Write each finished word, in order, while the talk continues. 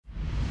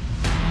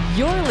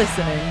You're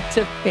listening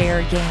to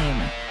Fair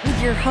Game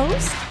with your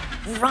host,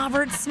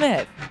 Robert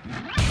Smith.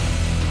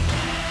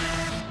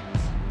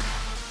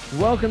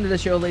 Welcome to the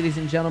show, ladies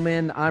and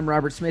gentlemen. I'm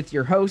Robert Smith,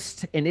 your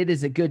host, and it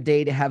is a good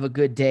day to have a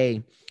good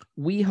day.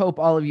 We hope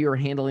all of you are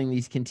handling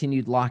these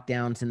continued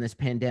lockdowns and this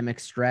pandemic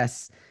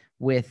stress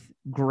with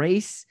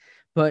grace.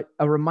 But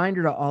a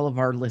reminder to all of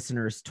our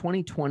listeners,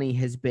 2020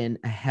 has been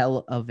a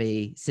hell of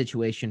a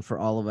situation for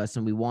all of us,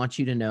 and we want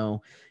you to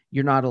know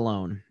you're not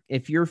alone.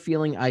 If you're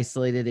feeling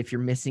isolated, if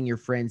you're missing your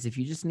friends, if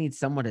you just need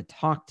someone to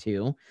talk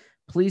to,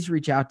 please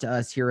reach out to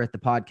us here at the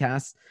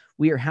podcast.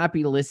 We are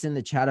happy to listen,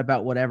 to chat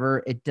about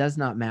whatever. It does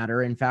not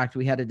matter. In fact,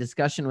 we had a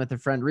discussion with a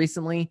friend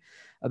recently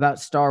about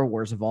Star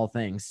Wars of all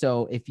things.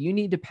 So if you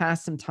need to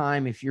pass some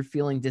time, if you're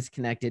feeling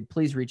disconnected,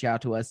 please reach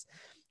out to us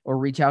or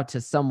reach out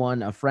to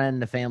someone, a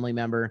friend, a family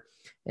member,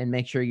 and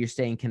make sure you're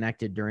staying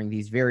connected during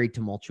these very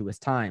tumultuous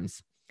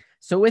times.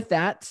 So with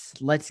that,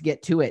 let's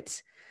get to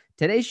it.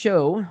 Today's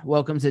show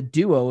welcomes a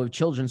duo of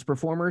children's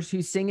performers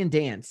who sing and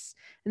dance,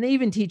 and they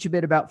even teach a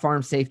bit about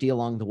farm safety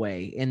along the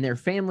way in their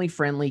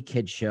family-friendly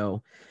kids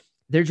show.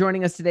 They're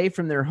joining us today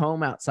from their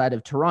home outside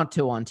of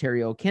Toronto,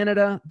 Ontario,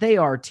 Canada. They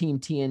are Team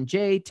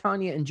TNJ,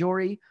 Tanya and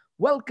Jory.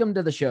 Welcome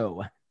to the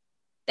show.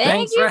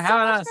 Thanks you for so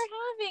having much us. for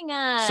having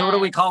us. So what do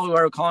we call you?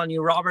 Are we calling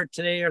you Robert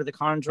today or the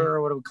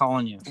Conjurer? What are we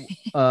calling you?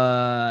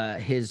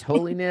 His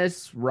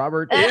Holiness,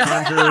 Robert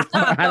Conjure.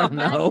 I don't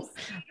know.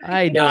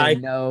 I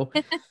don't know.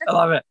 I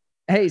love it.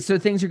 Hey, so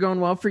things are going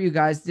well for you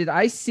guys. Did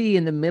I see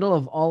in the middle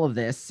of all of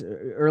this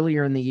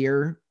earlier in the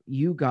year,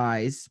 you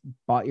guys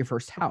bought your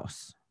first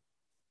house?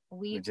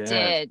 We did.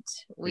 did.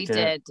 We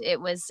did.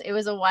 It was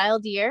a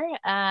wild year.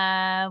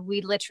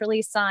 We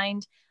literally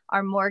signed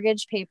our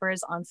mortgage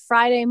papers on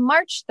Friday,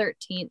 March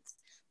 13th,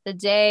 the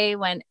day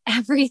when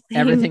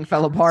everything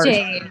fell apart.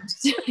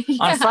 Changed.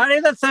 On Friday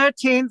the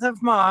 13th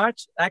of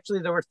March,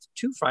 actually there were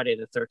two Friday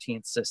the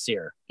 13th this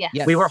year.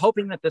 Yes. We were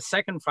hoping that the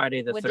second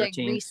Friday the Would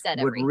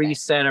 13th would reset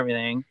reset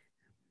everything.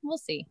 We'll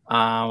see.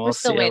 We're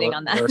still waiting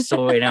on that. We're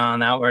still waiting on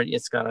that where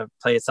it's got to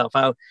play itself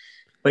out.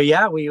 But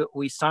yeah,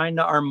 we signed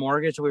our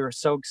mortgage. We were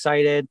so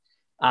excited.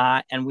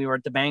 And we were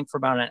at the bank for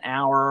about an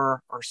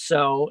hour or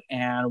so.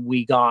 And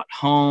we got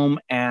home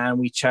and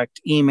we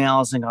checked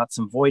emails and got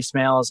some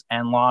voicemails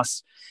and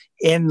lost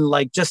in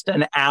like just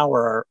an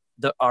hour,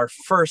 our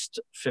first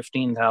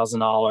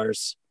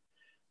 $15,000.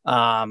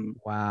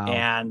 Wow.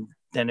 And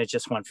then it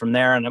just went from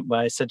there. And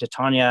I said to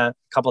Tanya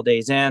a couple of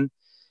days in,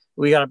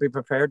 we got to be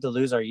prepared to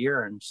lose our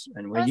year.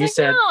 And when you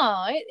said,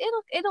 no,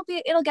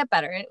 it'll get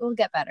better. It will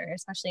get better,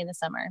 especially in the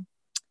summer.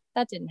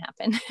 That didn't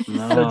happen.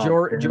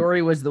 So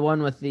Jory was the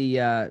one with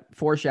the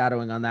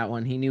foreshadowing on that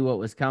one. He knew what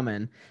was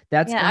coming.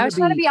 I was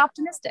trying to be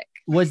optimistic.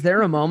 Was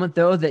there a moment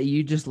though that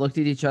you just looked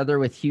at each other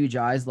with huge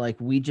eyes, like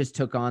we just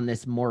took on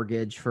this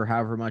mortgage for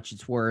however much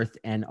it's worth,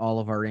 and all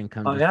of our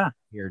income? Oh yeah.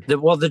 Disappeared?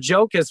 The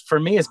joke is for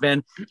me has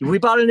been we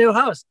bought a new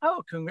house.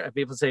 Oh,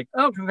 people say,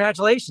 oh,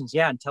 congratulations.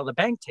 Yeah, until the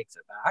bank takes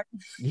it back.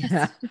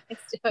 Yeah,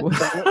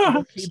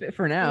 we'll keep it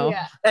for now.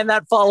 Yeah. And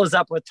that follows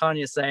up with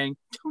Tanya saying,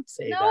 "Don't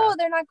say that." No,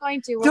 they're not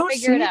going to. We'll Don't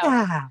figure it say out.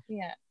 that.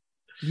 Yeah.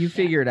 You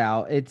figure it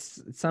out. It's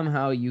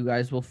somehow you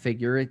guys will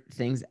figure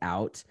things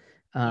out.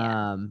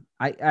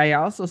 I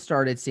also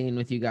started seeing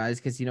with you guys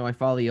because I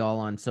follow you all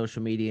on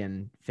social media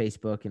and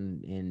Facebook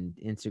and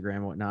Instagram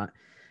and whatnot.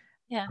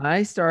 Yeah.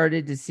 I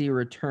started to see a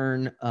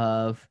return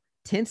of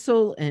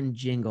Tinsel and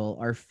Jingle,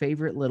 our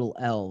favorite little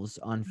elves,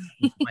 on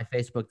my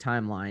Facebook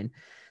timeline.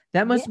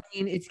 That must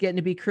mean it's getting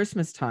to be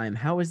Christmas time.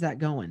 How is that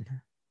going?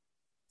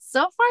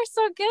 So far,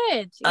 so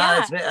good.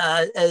 Yeah.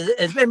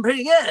 It's been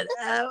pretty good.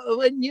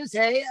 Wouldn't you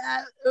say?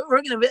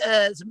 We're going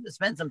to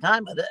spend some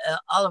time with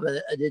all of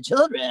the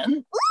children.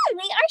 Ooh,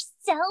 we are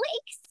so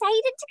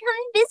excited to come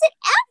and visit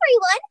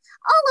everyone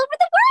all over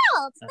the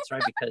world. That's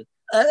right,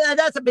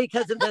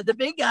 because of the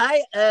big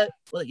guy.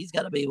 Well, he's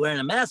got to be wearing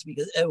a mask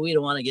because we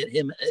don't want to get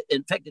him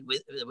infected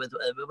with what's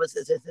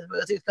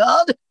it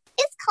called?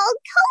 It's called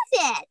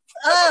COVID.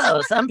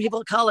 Oh, some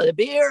people call it a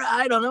beer.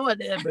 I don't know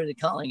what everybody's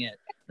calling it.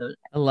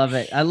 I love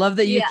it. I love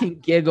that you can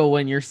giggle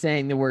when you're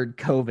saying the word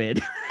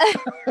COVID.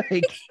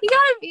 You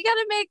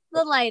gotta make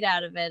the light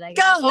out of it. I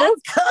guess. Go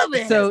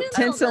COVID. So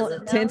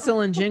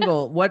Tinsel and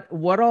Jingle,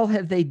 what all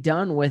have they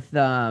done with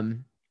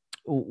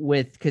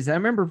because I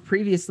remember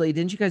previously,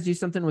 didn't you guys do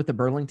something with the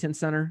Burlington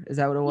Center? Is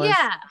that what it was?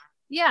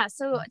 Yeah.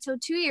 So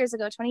 2 years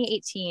ago,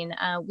 2018,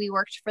 we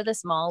worked for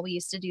this mall. We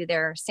used to do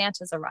their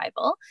Santa's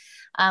arrival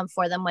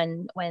for them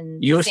when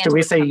used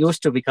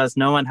to because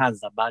no one has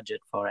the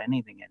budget for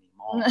anything anymore.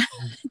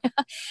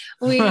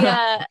 we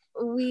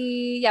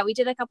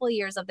did a couple of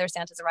years of their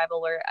Santa's arrival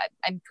where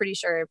I'm pretty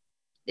sure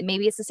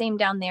maybe it's the same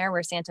down there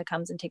where Santa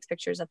comes and takes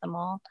pictures at the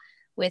mall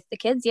with the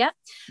kids. Yeah.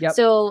 Yep.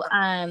 So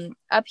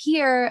up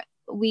here,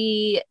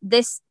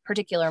 this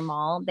particular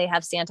mall, they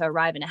have Santa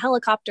arrive in a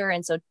helicopter,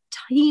 and so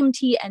Team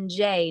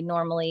TNJ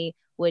normally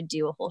would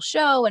do a whole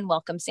show and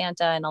welcome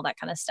Santa and all that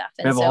kind of stuff.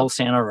 And we have a whole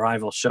Santa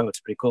arrival show. It's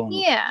pretty cool.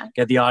 Yeah.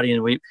 Get the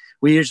audience.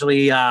 We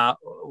usually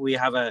we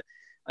have a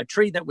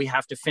tree that we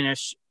have to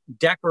finish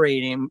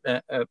decorating.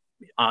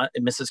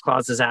 Mrs.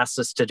 Claus has asked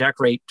us to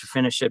decorate to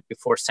finish it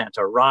before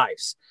Santa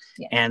arrives.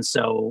 Yeah. And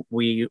so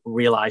we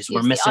realized we're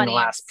Gives the missing the audience.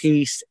 last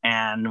piece,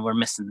 and we're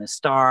missing the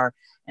star.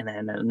 And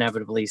then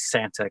inevitably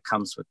Santa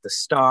comes with the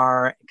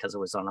star because it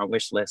was on our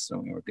wish list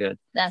and we were good.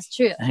 That's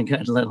true.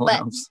 Good little But-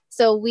 elves.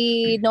 So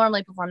we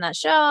normally perform that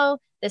show.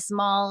 This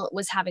mall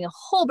was having a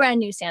whole brand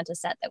new Santa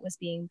set that was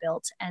being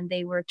built, and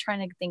they were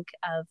trying to think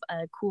of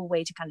a cool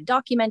way to kind of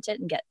document it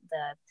and get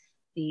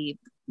the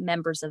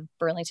members of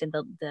Burlington,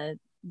 the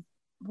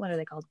what are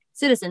they called?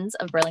 Citizens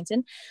of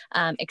Burlington,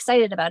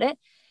 excited about it.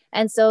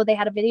 And so they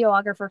had a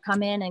videographer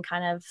come in and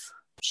kind of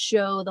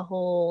show the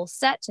whole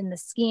set and the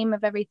scheme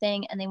of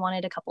everything. And they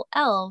wanted a couple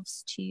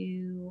elves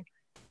to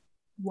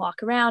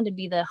walk around and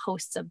be the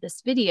hosts of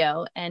this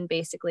video. And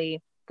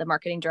basically the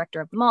marketing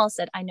director of the mall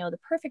said, I know the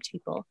perfect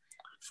people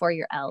for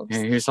your elves.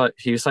 And he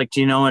was like,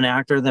 do you know an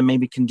actor that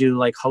maybe can do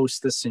like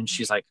host this? And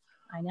she's like,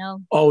 I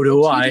know. oh, do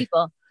Two I?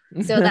 people.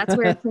 So that's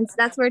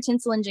where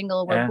Tinsel and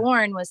Jingle were Yeah.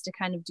 born, was to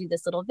kind of do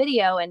this little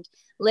video. And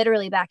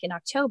literally back in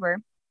October,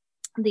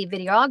 the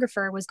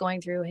videographer was going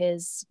through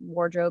his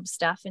wardrobe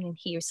stuff, and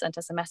he sent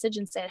us a message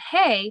and said,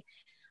 hey,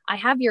 I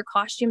have your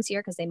costumes here,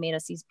 because they made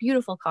us these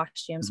beautiful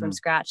costumes from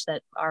scratch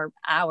that are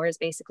ours,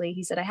 basically.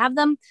 He said, I have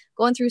them,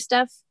 going through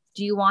stuff.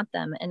 Do you want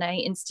them? And I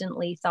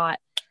instantly thought,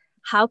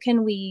 how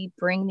can we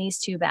bring these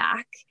two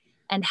back?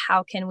 And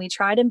how can we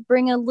try to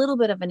bring a little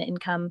bit of an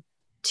income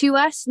to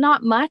us?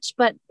 Not much,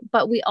 but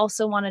we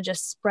also want to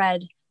just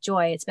spread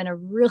joy. It's been a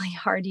really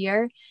hard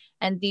year,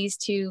 and these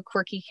two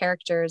quirky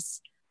characters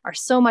are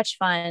so much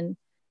fun.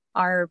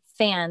 Our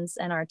fans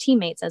and our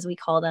teammates, as we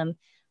call them,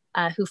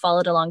 who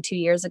followed along 2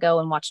 years ago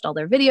and watched all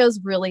their videos,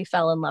 really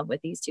fell in love with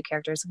these two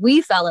characters.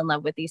 We fell in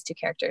love with these two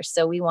characters.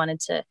 So we wanted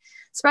to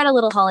spread a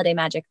little holiday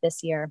magic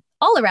this year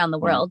all around the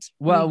world.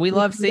 Well, we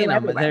love can go seeing them.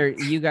 everywhere.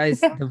 They're, you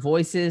guys, the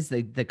voices,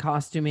 the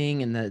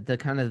costuming, and the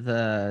kind of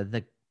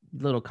the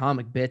little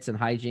comic bits and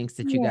hijinks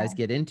that you guys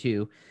get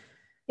into.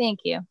 Thank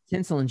you.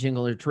 Tinsel and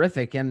Jingle are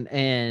terrific,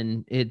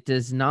 and it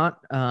does not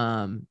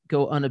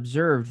go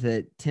unobserved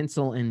that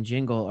Tinsel and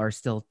Jingle are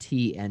still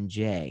T and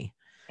J.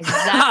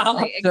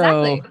 Exactly. So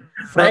Exactly.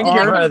 for Thank you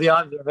our, for the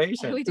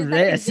observation. We did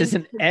that this is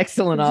an conveniently.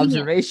 excellent Convenient.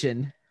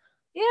 observation.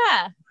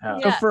 Yeah. So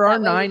Yeah, for our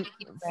that way we nine- can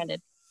keep it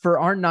branded. For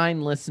our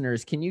 9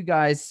 listeners, can you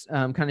guys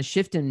kind of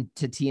shift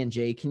into T and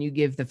J? Can you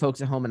give the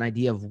folks at home an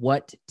idea of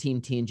what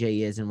Team T and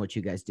J is and what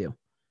you guys do?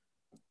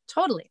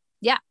 Totally.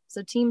 Yeah.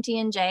 So Team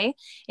T&J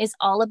is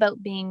all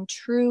about being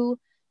true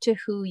to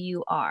who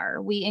you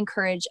are. We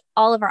encourage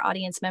all of our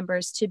audience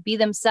members to be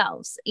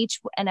themselves. Each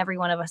and every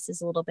one of us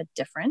is a little bit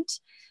different,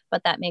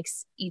 but that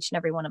makes each and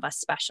every one of us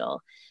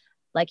special.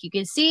 Like you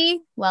can see,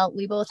 well,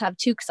 we both have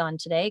toques on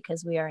today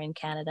because we are in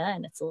Canada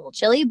and it's a little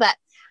chilly, but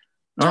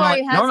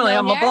Tori has Normally no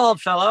I'm a hair.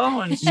 bald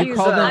fellow, and she's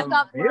call them- a I've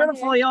got blonde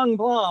beautiful young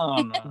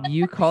blonde.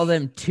 You call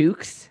them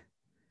toques?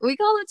 We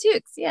call them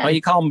toques. Yeah. Oh,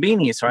 you call them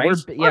beanies, right? We're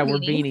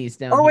beanies. beanies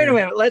down Oh, wait a here.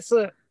 minute. Let's.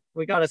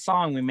 We got a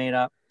song we made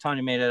up.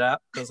 Tanya made it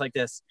up. It goes like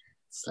this: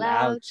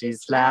 Slouchy,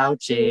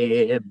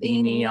 slouchy,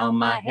 beanie on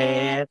my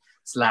head.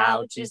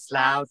 Slouchy,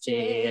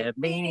 slouchy,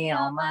 beanie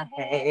on my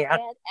head.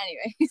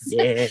 Anyways,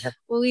 Yeah,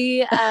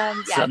 we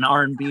it's yeah. an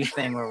R&B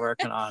thing we're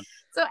working on.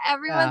 So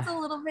everyone's a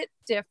little bit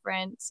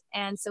different.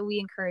 And so we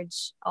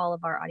encourage all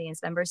of our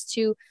audience members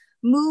to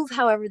move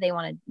however they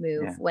want to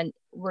move Yeah. when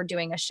we're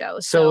doing a show.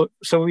 So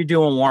we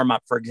do a warm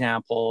up, for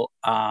example,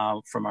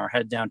 from our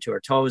head down to our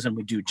toes, and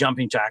we do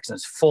jumping jacks, and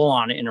it's full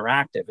on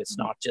interactive. It's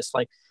not just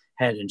like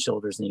head and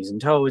shoulders, knees and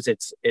toes.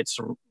 It's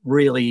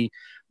really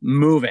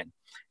moving.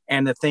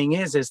 And the thing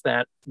is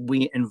that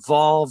we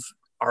involve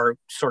our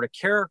sort of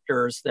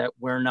characters, that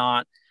we're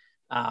not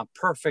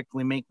perfect.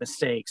 We make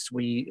mistakes.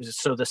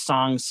 So the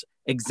songs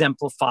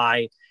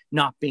exemplify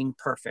not being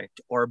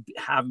perfect or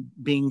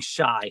being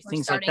shy, we're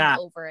things like starting that.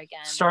 over again.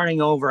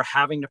 Starting over,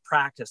 having to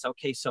practice.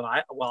 Okay, so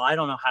I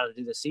don't know how to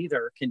do this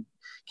either. Can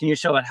you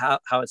show it how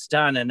it's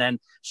done? And then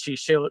she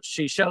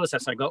shows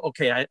us. I go,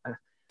 okay,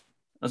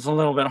 it's a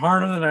little bit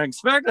harder than I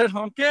expected.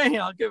 Okay,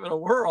 I'll give it a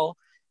whirl.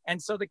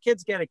 And so the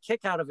kids get a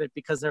kick out of it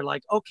because they're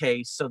like,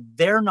 okay, so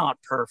they're not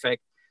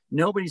perfect.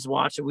 Nobody's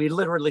watching. We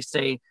literally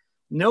say,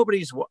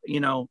 nobody's, we're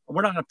not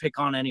going to pick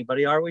on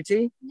anybody, are we,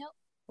 T? Nope.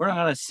 We're not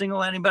going to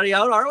single anybody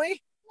out, are we?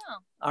 No.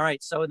 All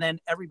right. So then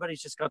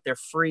everybody's just got their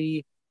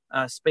free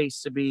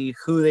space to be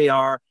who they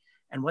are.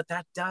 And what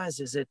that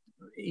does is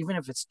even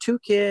if it's 2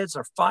 kids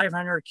or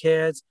 500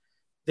 kids,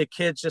 the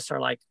kids just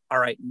are like, all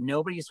right,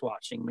 nobody's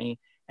watching me.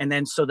 And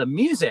then so the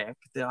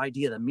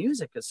idea of the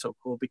music is so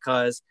cool,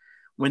 because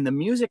when the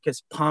music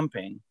is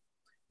pumping,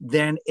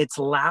 then it's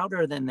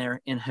louder than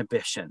their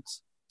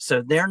inhibitions.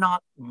 So they're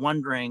not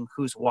wondering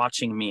who's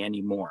watching me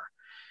anymore.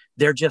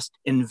 They're just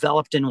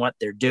enveloped in what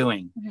they're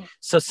doing. Mm-hmm.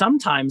 So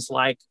sometimes,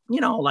 like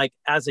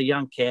as a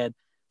young kid,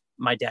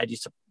 my dad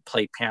used to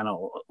play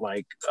piano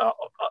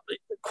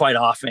quite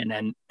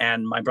often,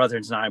 and my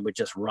brothers and I would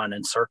just run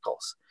in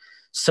circles.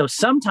 So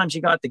sometimes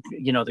you got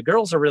the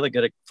girls are really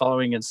good at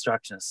following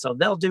instructions. So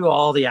they'll do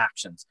all the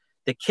actions.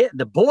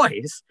 the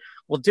boys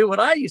will do what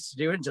I used to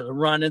do and just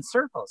run in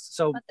circles.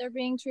 So But they're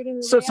being true to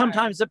who so they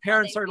sometimes the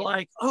parents they are feel.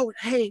 like, oh,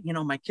 hey,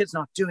 my kid's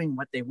not doing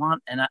what they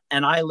want.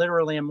 And I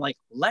literally am like,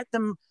 let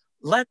them.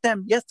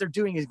 Yes, they're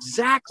doing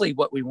exactly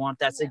what we want.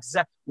 That's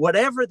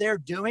whatever they're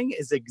doing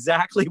is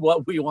exactly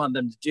what we want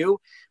them to do.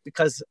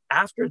 Because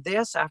after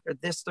this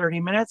 30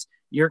 minutes,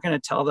 you're going to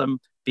tell them,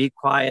 be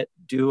quiet,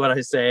 do what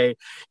I say,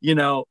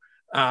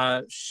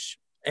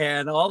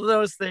 and all of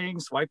those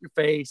things, wipe your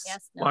face,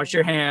 wash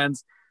your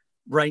hands.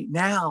 Right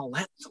now,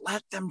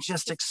 let them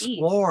just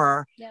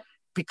explore. Yep.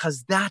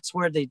 Because that's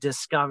where they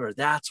discover.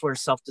 That's where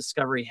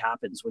self-discovery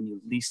happens when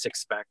you least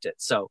expect it.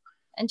 So,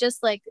 and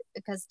just like,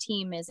 because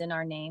team is in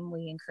our name,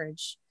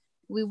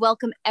 we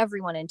welcome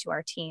everyone into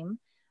our team.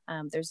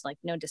 There's like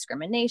no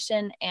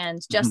discrimination.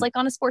 And just like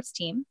on a sports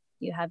team,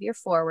 you have your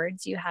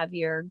forwards, you have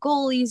your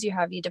goalies, you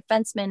have your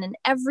defensemen, and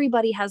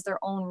everybody has their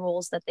own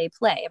roles that they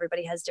play.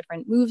 Everybody has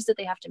different moves that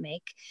they have to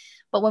make.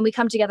 But when we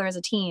come together as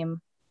a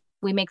team,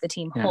 we make the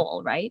team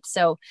whole, right?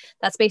 So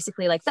that's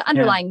basically like the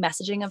underlying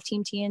messaging of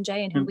Team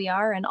T&J and who we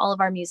are. And all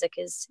of our music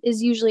is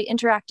usually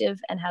interactive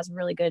and has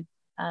really good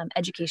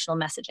educational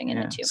messaging in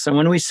it too. So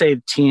when we say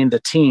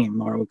the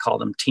team, or we call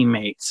them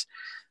teammates,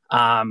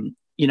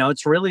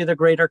 it's really the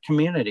greater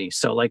community.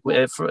 So like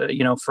if,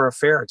 for a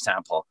fair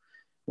example,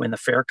 when the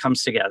fair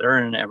comes together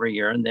and every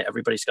year and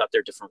everybody's got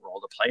their different role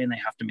to play and they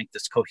have to make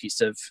this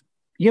cohesive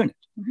unit.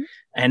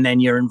 And then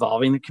you're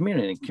involving the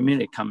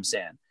community comes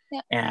in.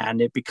 Yep.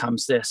 And it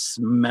becomes this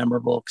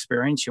memorable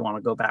experience you want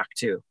to go back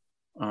to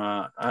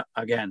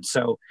again.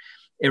 So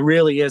it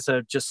really is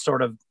just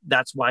sort of,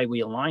 that's why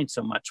we align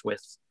so much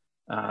with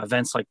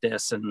events like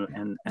this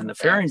and the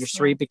fair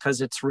industry,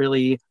 because it's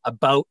really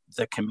about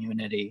the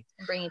community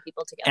and bringing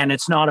people together. And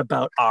it's not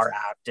about our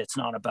act. It's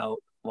not about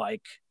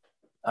like,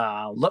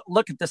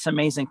 look at this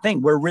amazing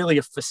thing. We're really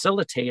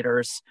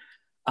facilitators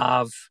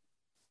of,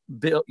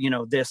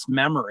 this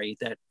memory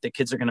that the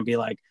kids are going to be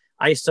like,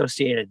 I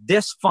associated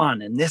this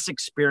fun and this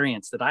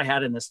experience that I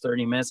had in this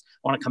 30 minutes.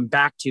 I want to come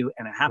back to,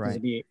 and it happens to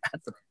be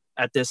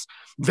at this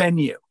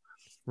venue.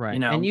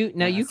 Right. And you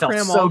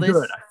cram so all this.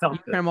 Good. I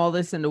felt cram all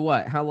this into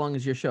what? How long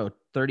is your show?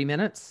 30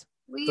 minutes?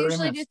 We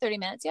usually do 30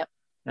 minutes. Yep.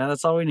 Yeah,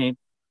 that's all we need.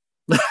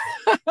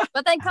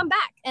 But then come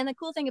back. And the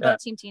cool thing about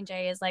Team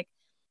T&J is like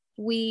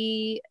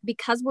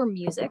because we're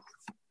music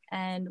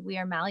and we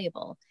are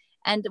malleable.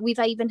 And we've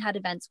even had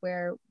events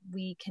where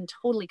we can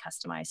totally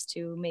customize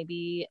to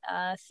maybe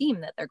a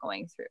theme that they're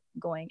going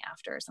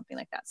after or something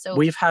like that. So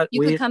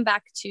you could come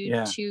back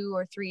to 2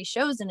 or 3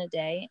 shows in a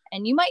day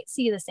and you might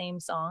see the same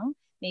song.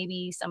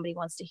 Maybe somebody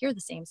wants to hear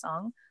the same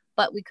song,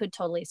 but we could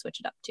totally switch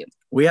it up too.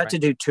 We had to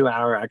do 2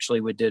 hour.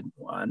 Actually, we did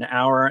 1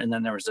 hour and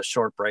then there was a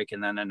short break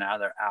and then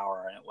another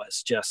hour and it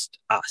was just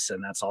us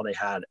and that's all they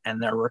had.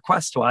 And their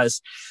request was,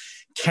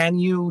 can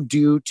you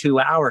do 2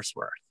 hours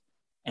worth?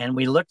 And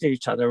we looked at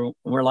each other.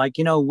 We're like,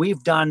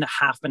 we've done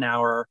half an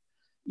hour,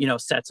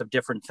 sets of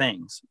different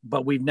things,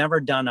 but we've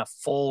never done a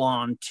full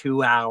on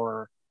 2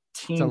 hour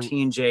Team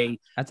T&J.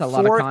 That's a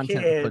lot of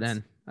content to put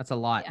in. That's a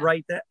lot. Yeah.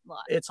 Right.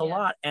 It's a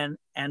lot. And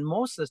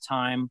most of the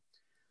time,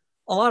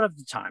 a lot of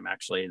the time,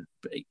 actually,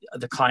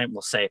 the client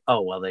will say,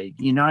 oh, well,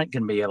 you're not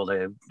going to be able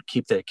to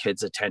keep the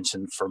kids'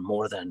 attention for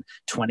more than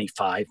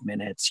 25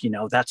 minutes.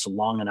 That's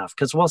long enough.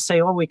 Because we'll say,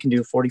 oh, we can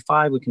do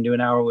 45. We can do an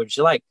hour. What would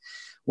you like?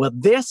 Well,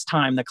 this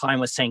time the client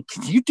was saying,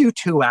 can you do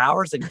 2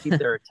 hours and keep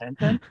their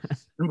attention?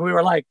 And we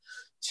were like,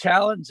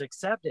 challenge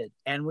accepted.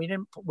 And we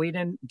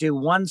didn't do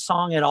one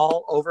song at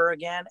all over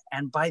again.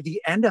 And by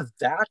the end of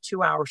that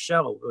 2 hour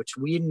show, which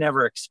we had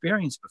never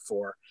experienced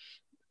before,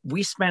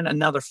 we spent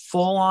another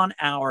full on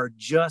hour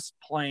just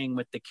playing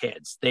with the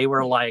kids. They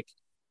were like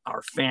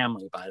our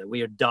family,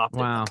 we adopted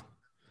them.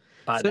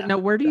 So now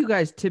where do you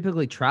guys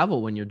typically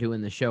travel when you're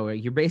doing the show?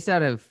 You're based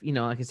out of,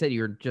 like I said,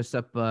 you're just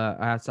up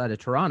outside of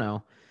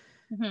Toronto.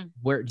 Mm-hmm.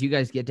 Where do you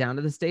guys get down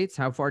to the States?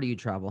 How far do you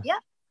travel? Yeah.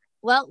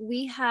 Well,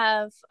 we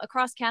have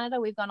across Canada,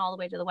 we've gone all the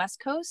way to the West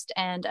Coast.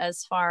 And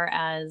as far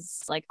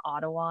as like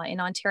Ottawa in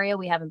Ontario,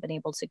 we haven't been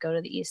able to go to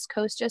the East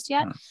Coast just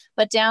yet.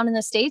 But down in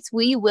the States,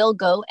 we will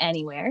go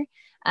anywhere.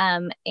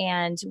 And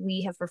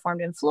we have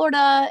performed in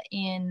Florida,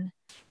 in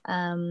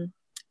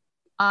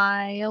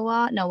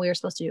Iowa. No, we were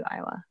supposed to do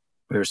Iowa.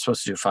 We were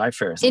supposed to do 5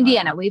 fairs.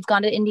 Indiana. We've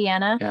gone to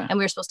Indiana and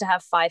we were supposed to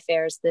have 5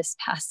 fairs this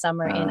past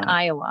summer in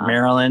Iowa.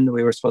 Maryland,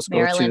 we were supposed to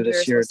go to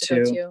this year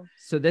too.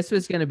 So this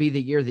was going to be the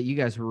year that you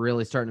guys were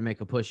really starting to make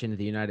a push into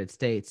the United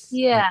States.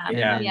 Yeah.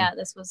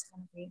 This was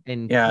going to be.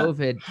 And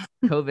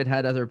COVID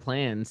had other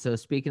plans. So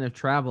speaking of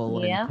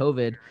travel and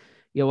COVID,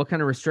 what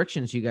kind of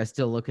restrictions you guys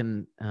still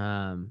looking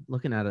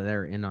out of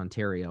there in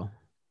Ontario?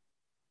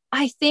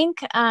 I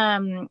think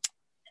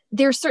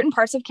there's certain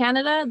parts of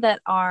Canada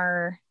that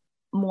are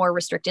more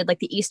restricted, like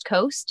the East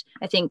Coast.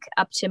 I think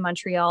up to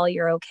Montreal,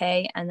 you're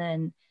okay. And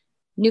then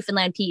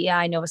Newfoundland,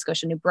 PEI, Nova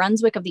Scotia, New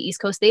Brunswick of the East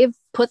Coast, they've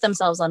put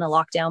themselves on a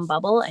lockdown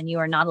bubble and you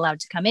are not allowed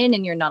to come in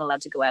and you're not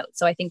allowed to go out.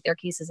 So I think their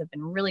cases have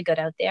been really good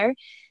out there.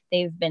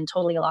 They've been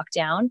totally locked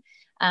down.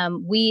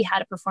 We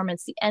had a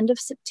performance the end of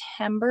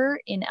September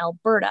in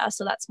Alberta.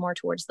 So that's more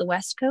towards the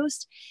West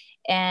Coast.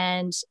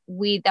 And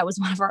that was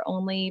one of our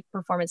only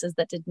performances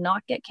that did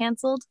not get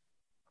canceled.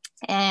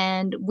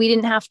 And we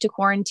didn't have to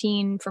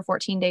quarantine for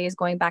 14 days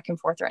going back and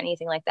forth or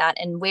anything like that.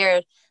 And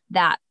where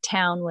that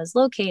town was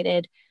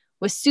located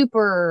was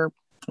super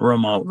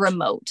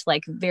remote,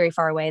 like very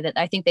far away, that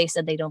I think they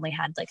said they'd only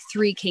had like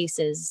 3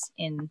 cases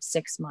in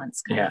 6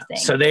 months kind of thing.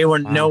 So they were,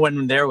 no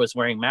one there was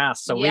wearing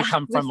masks. So we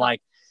come from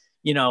like,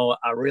 you know,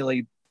 a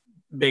really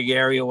big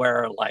area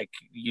where like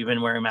you've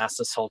been wearing masks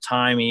this whole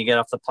time, and you get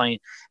off the plane,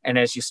 and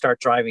as you start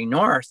driving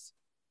north,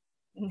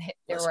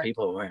 there's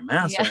people wearing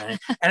masks. Right?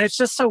 And it's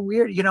just so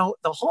weird, you know,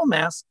 the whole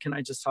mask. Can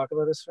I just talk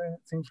about this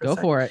thing for a second?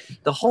 Go for it.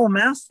 The whole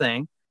mask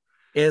thing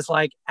is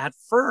like, at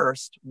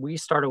first we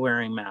started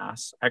wearing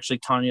masks. Actually,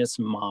 Tanya's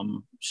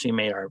mom, she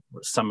made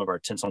some of our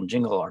Tinsel and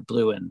Jingle, our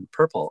blue and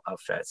purple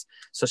outfits.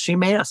 So she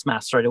made us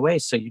masks right away.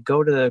 So you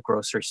go to the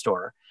grocery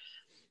store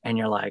and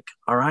you're like,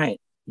 all right,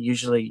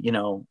 usually, you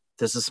know,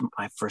 this is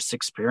my first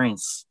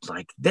experience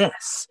like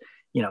this,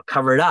 you know,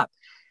 cover it up.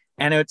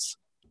 And it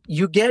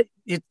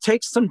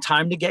takes some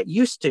time to get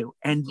used to.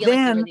 And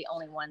then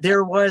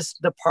there was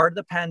the part of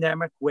the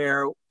pandemic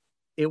where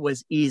it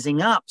was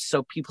easing up.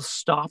 So people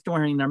stopped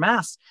wearing their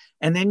masks.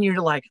 And then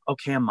you're like,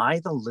 okay, am I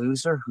the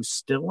loser who's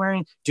still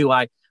wearing? Do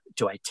I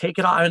take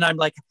it off? And I'm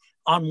like,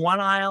 on one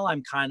aisle,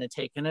 I'm kind of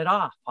taking it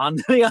off. On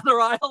the other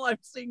aisle, I'm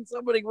seeing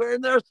somebody wearing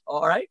theirs.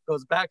 All right,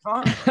 goes back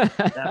on.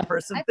 That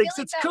person thinks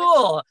it's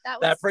cool.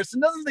 That person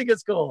doesn't think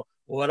it's cool.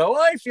 What do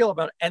I feel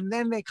about it? And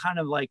then they kind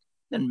of like,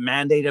 didn't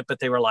mandate it, but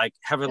they were like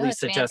heavily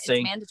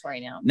suggesting. It's mandatory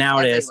now. Now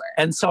it is.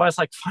 And so I was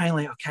like,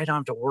 finally, okay, I don't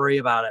have to worry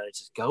about it. I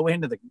just go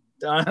into the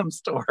damn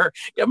store,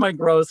 get my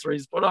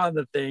groceries, put on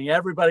the thing.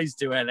 Everybody's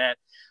doing it.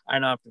 I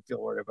don't have to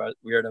feel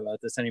weird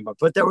about this anymore.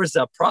 But there was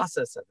a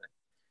process of it.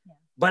 Yeah.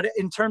 But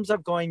in terms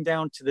of going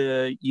down to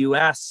the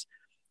US,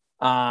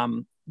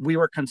 we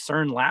were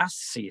concerned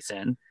last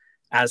season,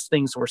 as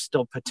things were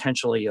still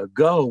potentially a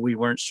go. We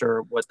weren't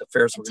sure what the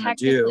fairs were going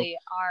to do. Technically,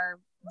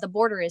 the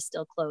border is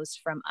still closed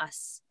from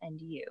us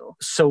and you.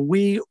 So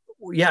we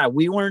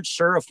weren't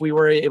sure if we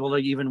were able to,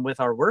 even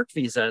with our work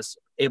visas,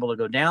 able to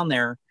go down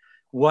there.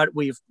 What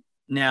we've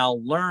now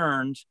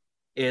learned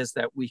is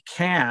that we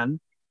can,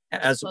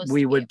 as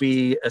we would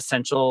be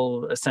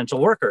essential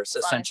workers,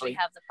 essentially, we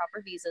have the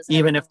proper visas,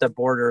 even if the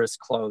border is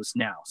closed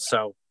now. Yeah.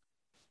 So,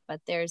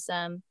 but there's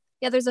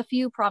a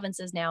few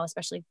provinces now,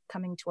 especially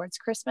coming towards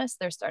Christmas,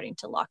 they're starting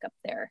to lock up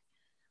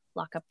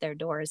their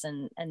doors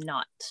and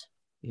not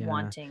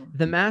wanting.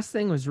 The mask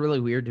thing was really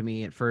weird to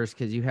me at first,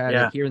 because you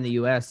had here in the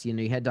US, you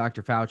know, you had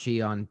Dr.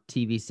 Fauci on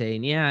TV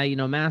saying, you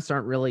know, masks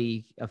aren't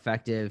really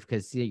effective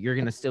because you're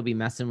going to still be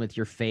messing with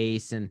your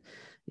face. And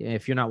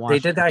if you're not washing, they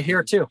did that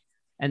here too.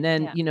 And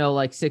then, you know,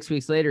 like 6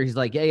 weeks later, he's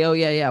like,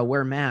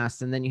 wear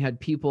masks. And then you had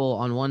people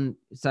on one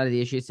side of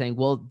the issue saying,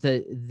 well,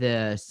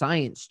 the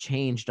science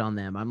changed on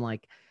them. I'm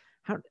like,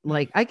 how?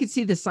 Like, I could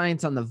see the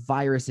science on the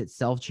virus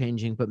itself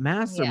changing, but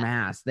masks are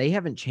masks. They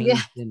haven't changed.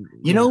 Yeah.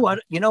 You know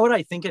what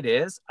I think it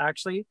is,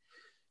 actually,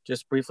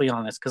 just briefly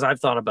on this, because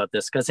I've thought about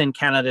this, because in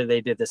Canada,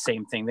 they did the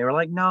same thing. They were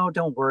like, no,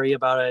 don't worry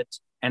about it.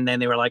 And then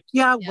they were like,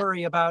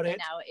 worry about it.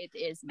 Now it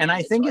is mandatory. And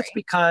I think it's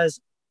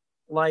because,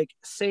 like,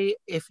 say,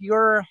 if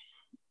you're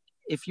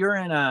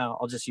in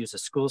I'll just use a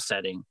school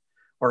setting,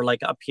 or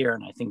like up here,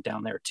 and I think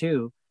down there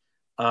too,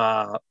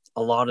 a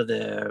lot of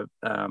the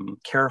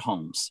care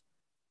homes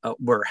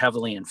were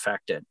heavily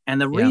infected. And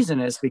the reason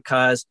is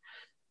because,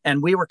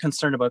 and we were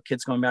concerned about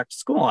kids going back to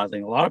school, I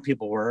think a lot of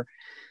people were,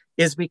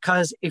 is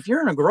because if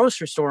you're in a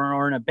grocery store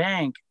or in a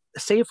bank,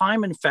 say if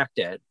I'm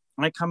infected,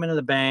 and I come into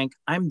the bank,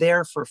 I'm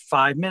there for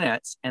 5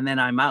 minutes and then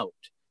I'm out.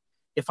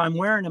 If I'm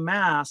wearing a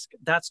mask,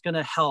 that's going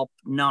to help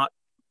not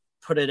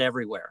put it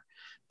everywhere.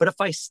 But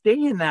if I stay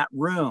in that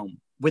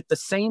room with the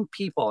same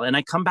people and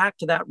I come back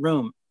to that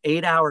room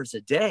 8 hours a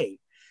day,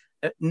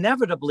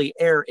 inevitably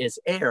air is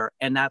air,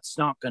 and that's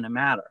not going to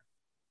matter.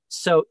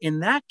 So in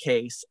that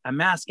case, a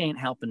mask ain't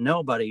helping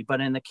nobody.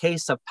 But in the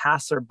case of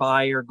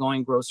passerby or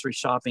going grocery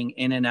shopping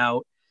in and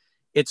out,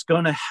 it's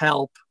going to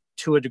help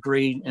to a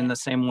degree, in the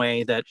same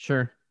way that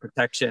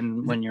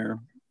protection when you're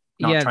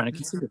not trying to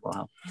conceal people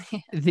help.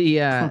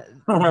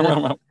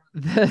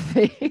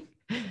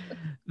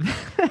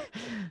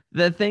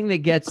 The thing that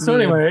gets me,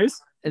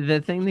 anyways, the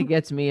thing that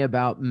gets me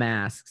about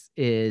masks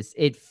is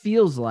it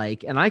feels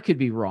like, and I could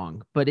be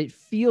wrong, but it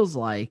feels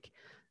like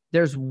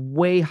there's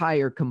way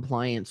higher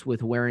compliance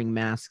with wearing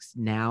masks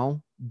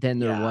now than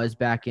there was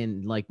back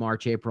in like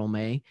March, April,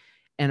 May.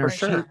 And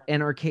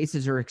our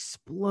cases are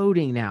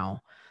exploding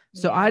now.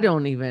 So I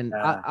don't even,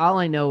 all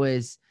I know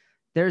is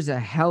there's a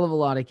hell of a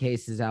lot of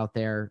cases out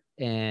there.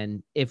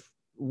 And if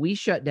we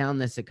shut down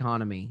this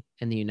economy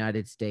in the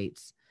United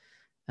States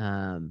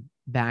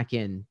back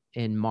in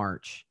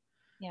March,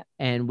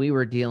 and we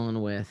were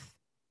dealing with,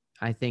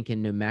 I think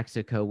in New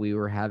Mexico, we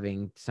were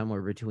having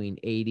somewhere between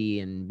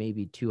 80 and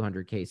maybe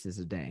 200 cases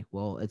a day.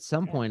 Well, at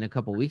some point a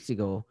couple of weeks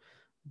ago,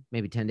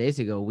 maybe 10 days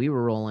ago, we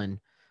were rolling,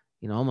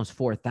 almost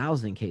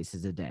 4,000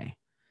 cases a day.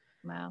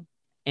 Wow.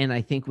 And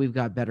I think we've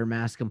got better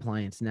mask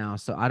compliance now.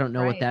 So I don't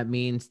know what Right. that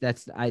means.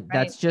 That's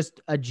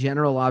just a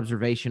general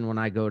observation when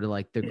I go to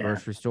like the Yeah.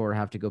 grocery store or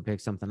have to go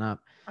pick something up.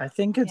 I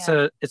think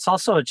it's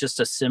also just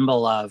a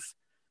symbol of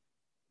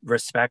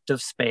respect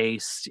of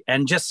space,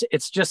 and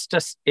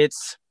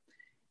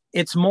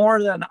it's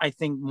more than, I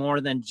think,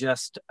 more than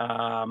just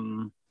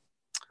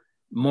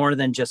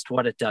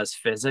what it does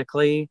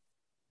physically,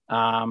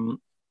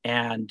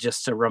 and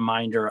just a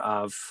reminder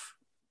of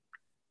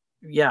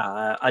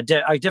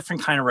a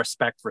different kind of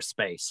respect for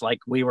space.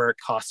 Like we were at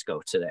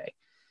Costco today,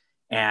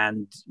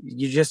 and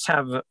you just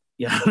have, I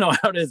don't know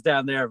how it is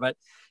down there, but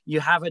you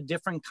have a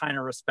different kind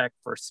of respect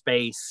for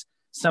space.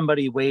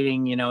 Somebody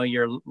waiting,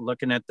 you're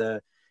looking at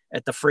the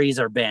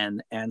freezer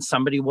bin, and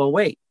somebody will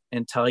wait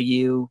until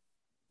you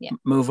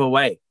move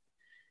away.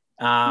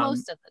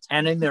 Most of the time.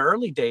 And in the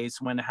early days,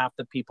 when half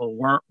the people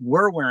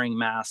were wearing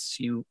masks,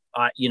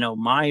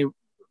 my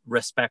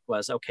respect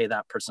was, okay,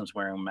 that person's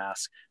wearing a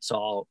mask, so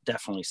I'll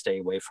definitely stay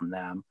away from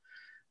them.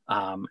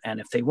 And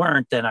if they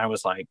weren't, then I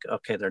was like,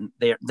 okay,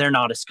 they're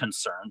not as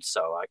concerned,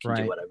 so I can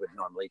do what I would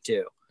normally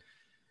do.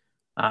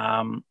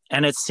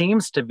 And it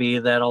seems to be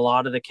that a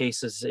lot of the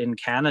cases in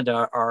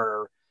Canada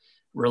are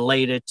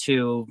related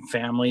to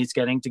families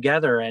getting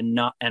together and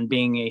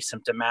being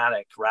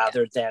asymptomatic,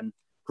 rather than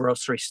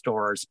grocery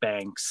stores,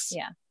 banks,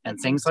 and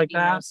things like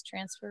that. Most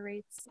transfer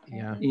rates.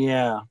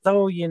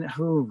 Though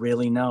who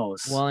really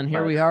knows? Well, and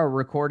here we are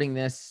recording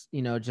this,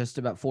 just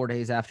about 4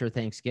 days after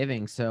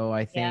Thanksgiving. So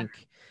I think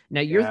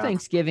now your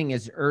Thanksgiving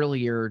is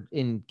earlier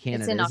in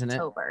Canada, it's in isn't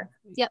October.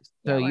 it? Yep.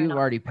 So you've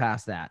already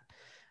passed that.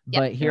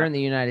 But here in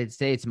the United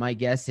States, my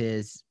guess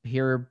is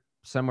here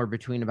somewhere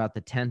between about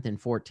the 10th and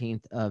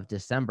 14th of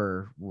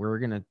December, we're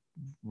gonna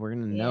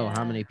know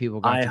how many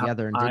people got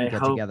together and didn't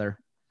get together.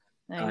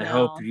 I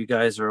hope you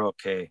guys are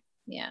okay.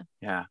 Yeah.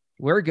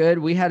 We're good.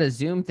 We had a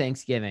Zoom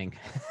Thanksgiving.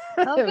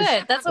 Oh,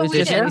 good. That's what we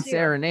did. did.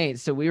 Sarah and Nate.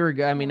 So we were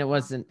good. I mean, it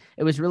was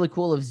really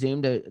cool of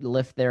Zoom to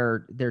lift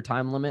their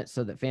time limit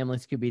so that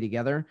families could be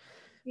together.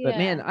 But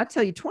man, I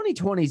tell you,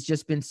 2020 has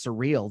just been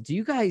surreal. Do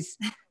you guys,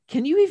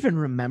 can you even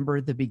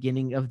remember the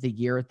beginning of the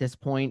year at this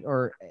point?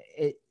 Or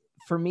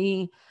for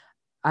me,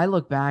 I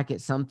look back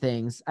at some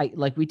things,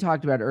 like we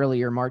talked about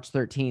earlier, March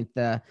 13th,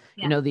 the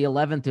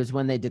 11th is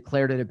when they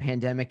declared it a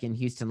pandemic and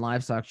Houston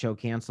Livestock Show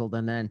canceled.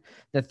 And then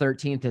the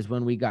 13th is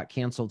when we got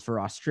canceled for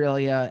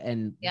Australia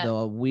and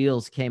the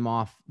wheels came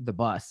off the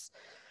bus.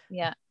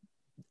 Yeah.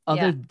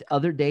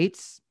 Other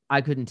dates, I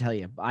couldn't tell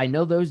you. I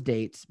know those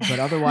dates, but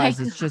otherwise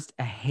it's just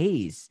a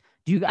haze.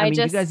 Do you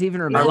guys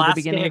even remember the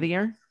beginning of the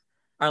year?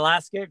 Our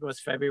last gig was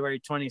February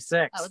 26th.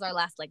 That was our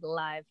last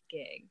live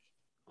gig.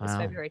 It was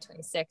February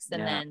 26th.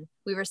 And then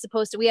we were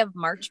we have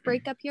March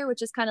break up here,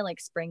 which is kind of like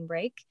spring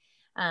break,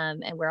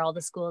 and where all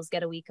the schools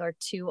get a week or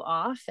two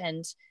off.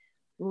 And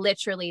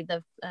literally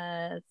the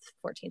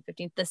 14th,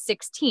 15th, the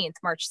 16th,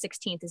 March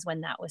 16th is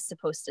when that was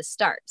supposed to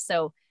start.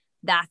 So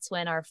that's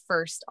when our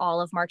first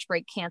all of March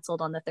break canceled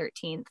on the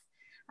 13th.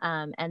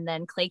 And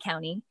then Clay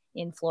County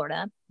in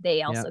Florida,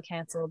 they also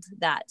canceled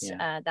that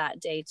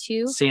day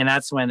too. See, and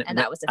that's when, and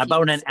that was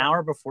about an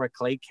hour before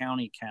Clay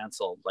County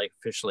canceled, like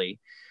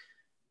officially,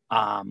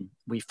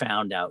 we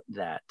found out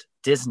that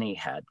Disney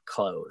had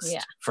closed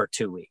for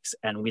 2 weeks,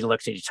 and we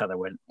looked at each other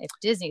when, if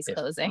Disney's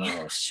closing,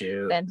 oh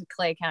shoot, then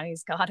Clay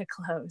County's got to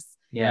close.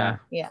 Yeah.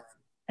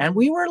 And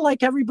we were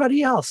like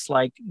everybody else,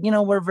 like,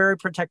 we're very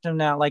protective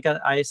now. Like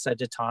I said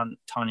to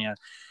Tanya,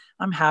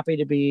 I'm happy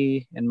to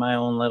be in my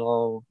own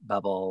little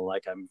bubble.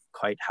 Like I'm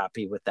quite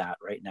happy with that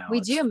right now. We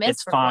do miss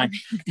it's fine,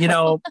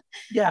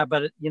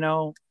 but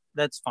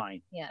that's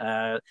fine.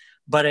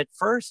 But at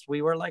first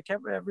we were like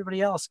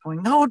everybody else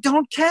going, no,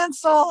 don't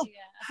cancel.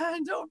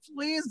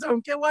 Please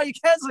don't get, why are you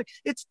canceling?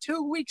 It's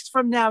 2 weeks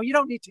from now. You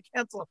don't need to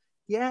cancel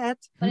yet.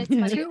 But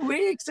it's 2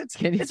 weeks. It's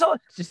 2 weeks go.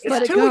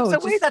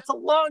 away. That's a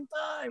long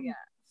time. Yeah.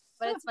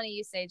 But it's funny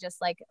you say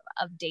just like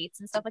of dates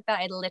and stuff like that.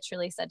 I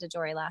literally said to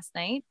Jory last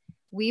night,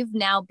 we've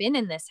now been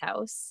in this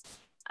house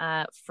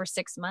for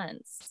 6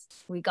 months.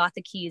 We got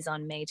the keys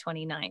on May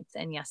 29th,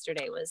 and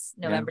yesterday was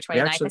November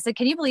 29th. I said,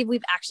 can you believe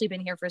we've actually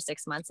been here for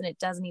 6 months? And it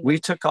doesn't even, we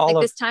took all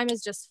of this time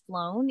has just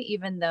flown,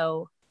 even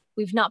though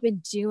we've not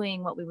been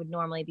doing what we would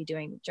normally be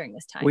doing during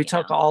this time. We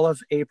took all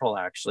of April,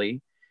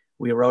 actually.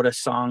 We wrote a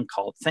song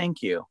called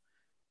Thank You.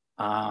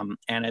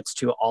 And it's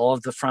to all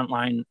of the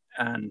frontline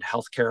and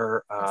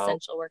healthcare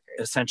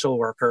essential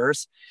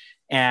workers.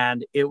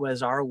 And it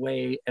was our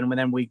way. And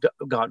then we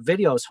got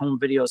home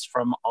videos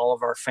from all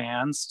of our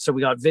fans. So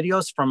we got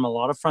videos from a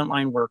lot of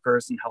frontline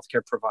workers and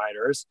healthcare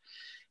providers.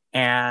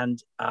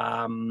 And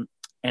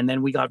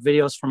then we got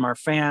videos from our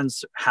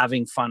fans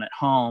having fun at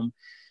home,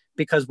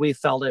 because we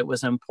felt it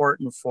was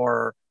important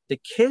for the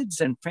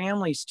kids and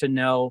families to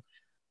know,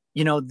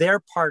 they're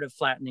part of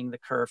flattening the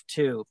curve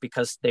too,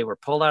 because they were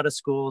pulled out of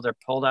school. They're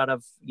pulled out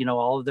of,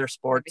 all of their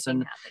sports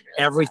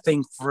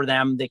everything for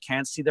them. They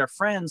can't see their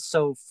friends.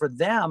 So for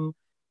them,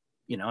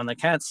 and they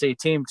can't see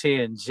Team T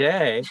and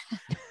J.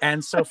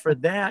 And so for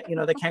that,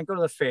 they can't go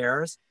to the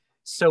fairs.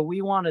 So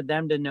we wanted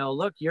them to know,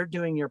 look, you're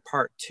doing your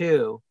part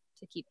too.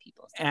 to keep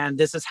people safe. And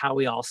this is how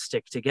we all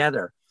stick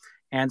together.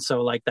 And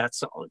so like,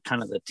 that's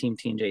kind of the Team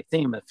TNJ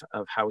theme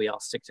of how we all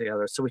stick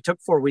together. So we took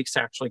 4 weeks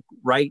to actually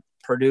write,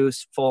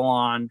 produce full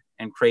on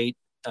and create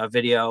a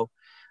video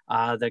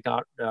that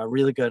got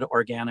really good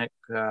organic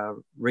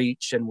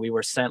reach. And we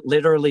were sent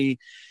literally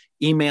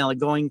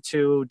going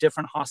to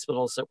different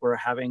hospitals that were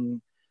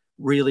having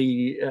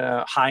really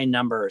high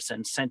numbers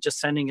and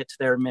sending it to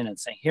their admin and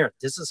saying, here,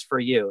 this is for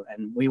you.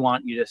 And we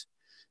want you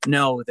to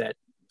know that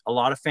a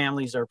lot of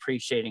families are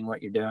appreciating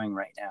what you're doing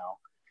right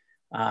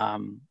now.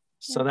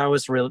 So that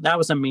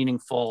was a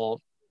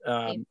meaningful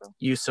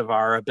use of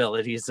our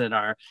abilities and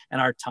our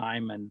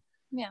time, and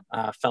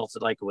felt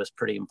like it was a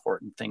pretty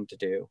important thing to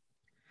do.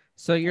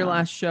 So your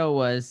last show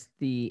was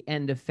the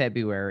end of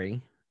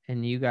February,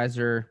 and you guys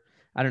are,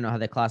 I don't know how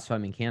they classify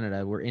them in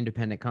Canada. We're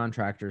independent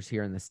contractors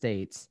here in the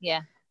States.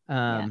 Yeah.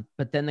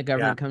 But then the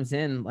government comes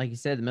in, like you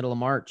said, the middle of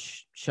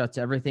March, shuts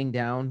everything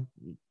down,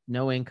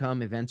 no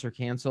income, events are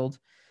canceled.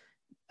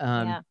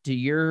 Did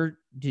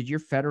your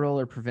federal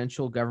or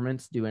provincial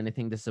governments do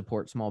anything to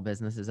support small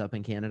businesses up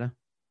in Canada?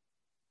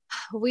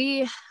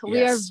 We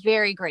are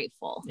very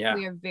grateful. Yeah.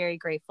 We are very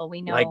grateful.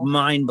 We know, like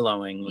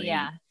mind-blowingly.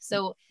 Yeah.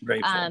 So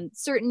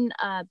certain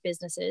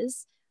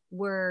businesses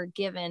were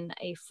given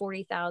a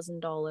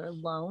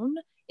 $40,000 loan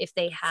if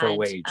they had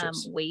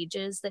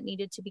wages that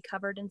needed to be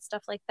covered and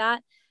stuff like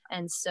that.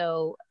 And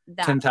so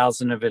that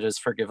 10,000 of it is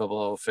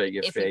forgivable if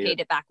you paid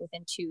it back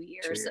within 2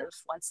 years of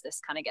once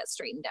this kind of gets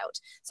straightened out.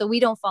 So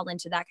we don't fall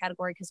into that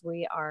category because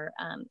we are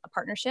a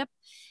partnership.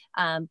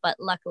 But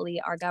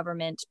luckily our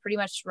government pretty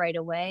much right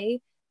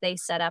away, they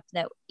set up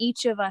that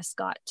each of us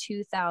got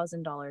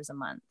 $2,000 a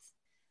month.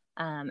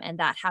 And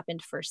that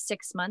happened for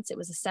 6 months. It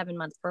was a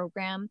 7-month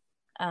program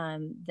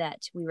that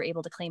we were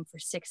able to claim for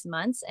 6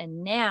 months.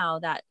 And now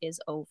that is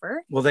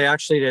over. Well, they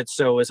actually did.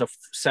 So it was a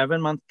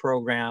 7-month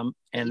program,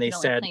 and they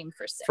said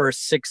for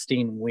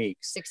 16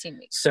 weeks. 16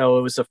 weeks. So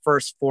it was the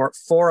first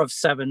four of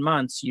 7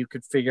 months. You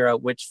could figure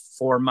out which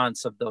 4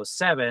 months of those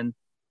 7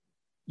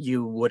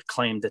 you would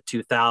claim the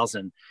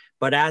 2,000.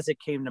 But as it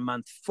came to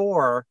month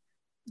 4,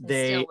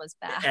 still was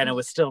bad. And it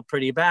was still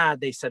pretty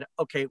bad. They said,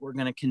 okay, we're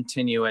going to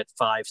continue at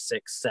 5,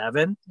 6,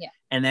 7. Yeah.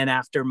 And then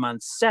after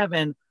month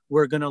 7,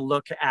 we're going to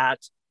look at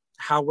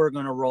how we're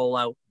going to roll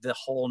out the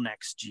whole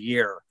next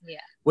year,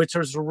 which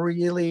was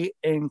really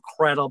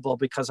incredible,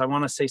 because I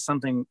want to say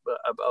something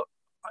about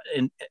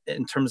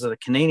in terms of the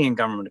Canadian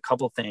government, a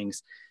couple of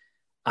things.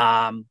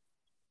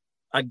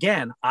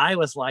 Again, I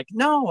was like,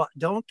 no,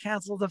 don't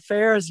cancel the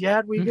fares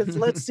yet.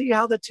 Let's see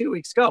how the 2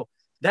 weeks go.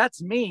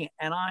 That's me.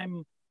 And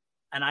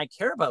I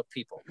care about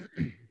people.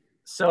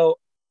 So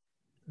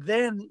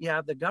then you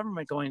have the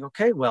government going,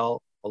 okay,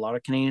 well, a lot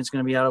of Canadians are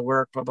going to be out of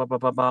work, blah, blah, blah,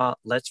 blah, blah.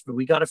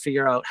 We got to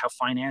figure out how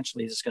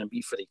financially this is going to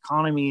be for the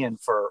economy and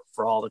for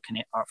all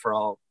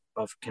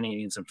of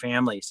Canadians and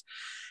families.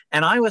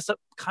 And I was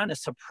kind of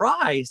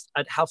surprised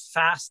at how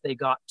fast they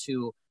got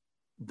to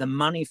the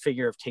money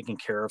figure of taking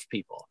care of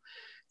people.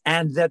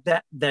 And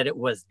that it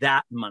was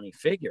that money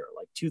figure,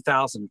 like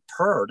 2,000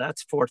 per,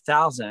 that's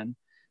 4,000.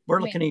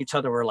 We're looking at each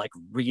other. We're like,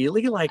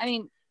 really? Like, I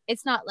mean,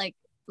 it's not like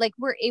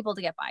we're able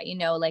to get by,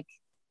 like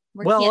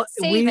we can't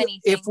save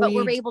anything, but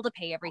we're able to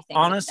pay everything.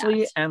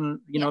 Honestly, and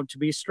to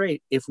be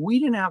straight, if we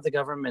didn't have the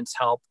government's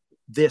help,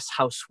 this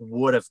house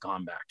would have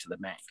gone back to the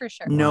bank. For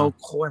sure. No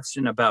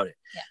question about it.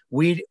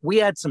 Yeah. We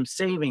had some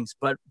savings,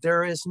 but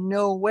there is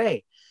no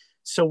way.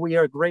 So we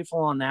are grateful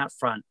on that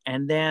front.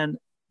 And then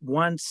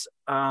once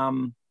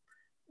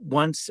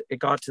it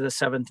got to the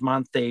 7th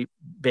month, they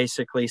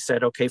basically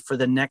said, okay, for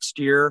the next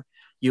year,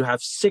 you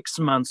have 6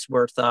 months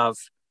worth of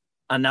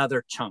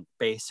another chunk,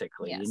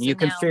 basically. And you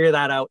can figure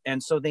that out.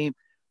 And so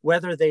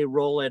whether they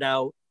roll it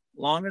out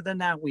longer than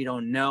that, we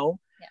don't know.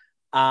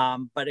 Yeah.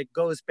 But it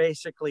goes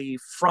basically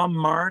from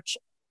March.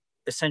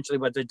 Essentially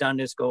what they've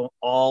done is go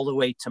all the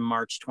way to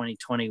March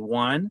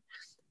 2021.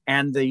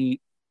 And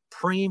the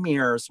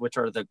premiers, which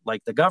are the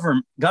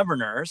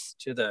governors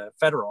to the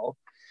federal,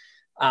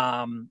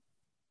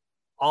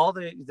 all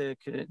the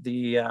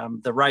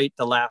right,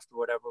 the left,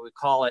 whatever we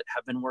call it,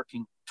 have been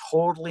working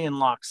totally in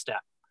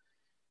lockstep.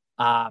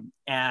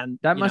 And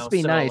that must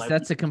be nice.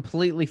 That's a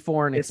completely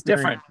foreign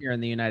experience different here in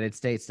the United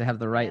States, to have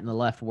the right and the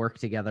left work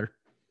together.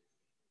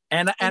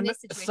 And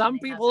some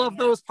people of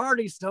those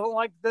parties don't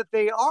like that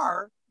they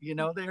are,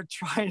 they're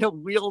trying to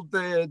wield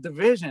the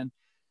division,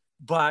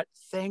 but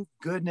thank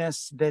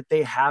goodness that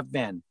they have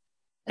been.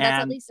 And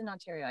that's at least in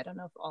Ontario. I don't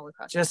know if all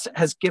across just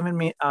has given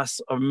me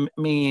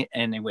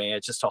anyway,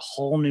 it's just a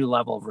whole new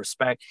level of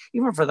respect,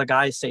 even for the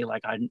guys say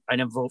like, I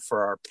didn't vote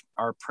for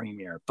our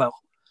premier, but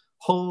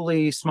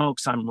holy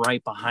smokes, I'm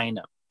right behind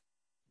them,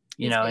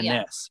 in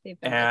this.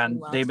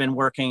 They've been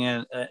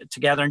working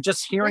together, and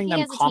just hearing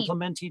them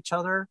compliment each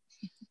other.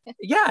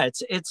 Yeah,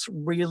 it's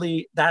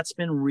really, that's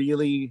been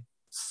really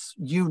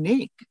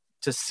unique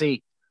to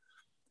see.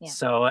 Yeah.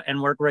 So,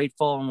 and we're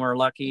grateful and we're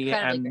lucky.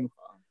 Incredibly grateful.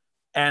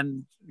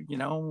 And,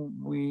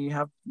 we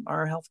have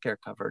our healthcare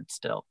covered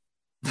still.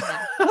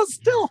 Yeah.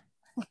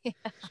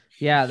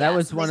 Yeah, that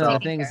was one of the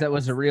things that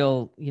was a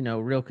real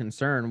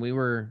concern. We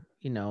were,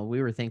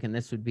 we were thinking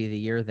this would be the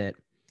year that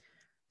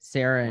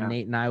Sarah and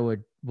Nate and I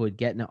would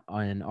get in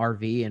an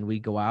RV and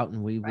we'd go out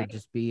and we would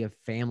just be a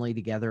family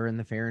together in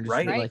the fair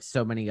industry, like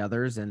so many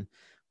others. And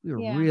we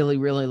were really,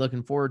 really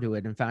looking forward to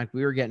it. In fact,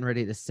 we were getting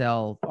ready to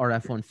sell our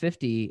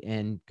F-150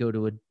 and go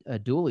to a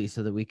dually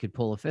so that we could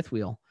pull a fifth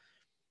wheel.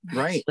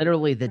 Right.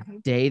 Literally the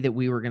day that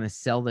we were going to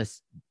sell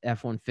this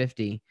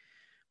F-150,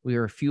 we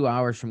were a few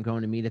hours from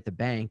going to meet at the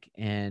bank.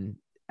 And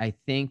I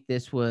think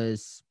this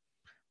was,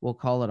 we'll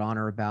call it on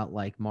or about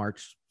like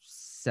March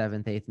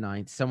 7th, 8th,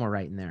 9th, somewhere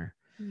right in there.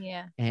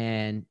 Yeah.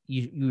 And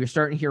you were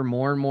starting to hear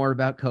more and more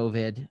about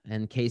COVID,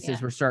 and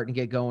cases were starting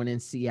to get going in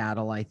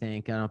Seattle, I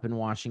think, and up in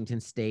Washington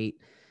State.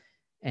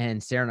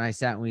 And Sarah and I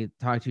sat and we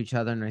talked to each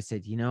other, and I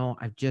said,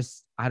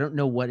 I don't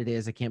know what it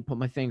is. I can't put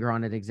my finger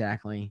on it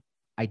exactly.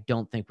 I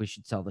don't think we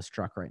should sell this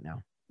truck right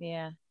now.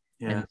 Yeah.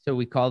 And so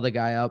we called the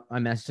guy up. I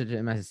messaged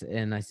him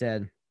and I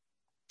said,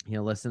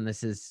 listen,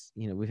 this is,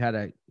 we've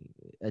had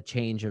a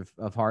change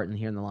of heart in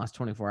here in the last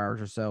 24 hours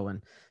or so,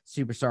 and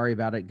super sorry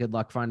about it. Good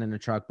luck finding a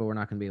truck, but we're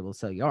not going to be able to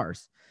sell you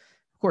ours.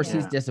 Of course,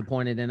 he's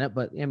disappointed in it,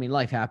 but I mean,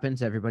 life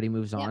happens. Everybody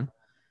moves on.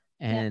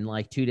 And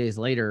like 2 days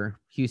later,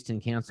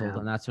 Houston canceled.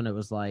 And that's when it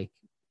was like,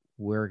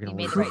 we're going to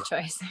made the right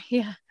choice.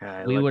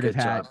 We would have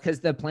had,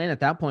 because the plan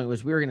at that point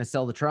was we were going to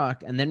sell the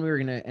truck, and then we were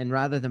going to, and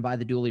rather than buy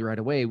the dually right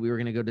away, we were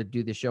going to go to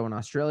do the show in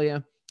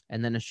Australia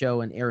and then a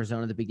show in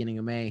Arizona at the beginning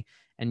of May,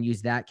 and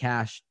use that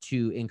cash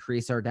to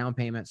increase our down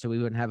payment so we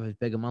wouldn't have as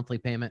big a monthly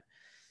payment.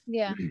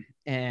 Yeah.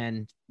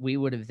 And we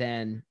would have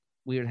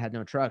had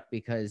no truck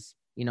because,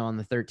 on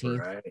the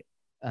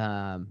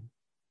 13th,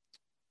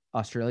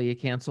 Australia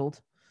canceled.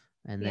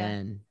 And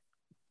then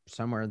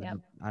somewhere,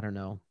 I don't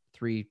know,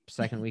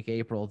 second week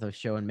April, the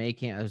show in May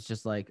I was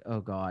just like,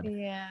 oh God.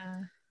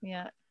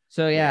 Yeah.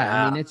 So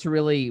I mean, it's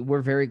really,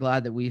 we're very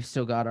glad that we've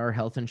still got our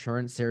health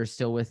insurance. Sarah's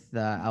still with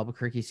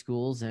Albuquerque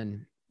schools,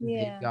 and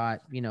they've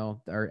got,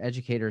 our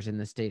educators in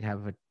the state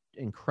have an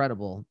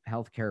incredible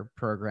healthcare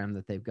program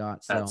that they've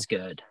got. So that's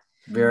good.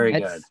 Very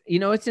good.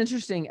 It's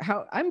interesting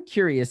how I'm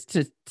curious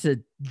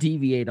to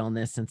deviate on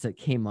this since it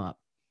came up.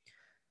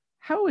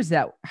 How does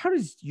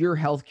your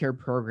healthcare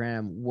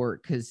program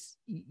work? Because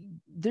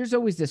there's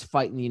always this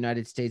fight in the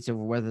United States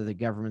over whether the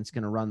government's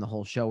going to run the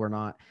whole show or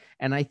not.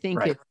 And I think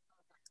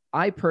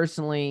I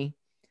personally,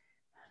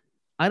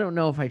 I don't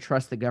know if I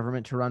trust the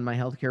government to run my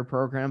healthcare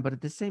program, but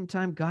at the same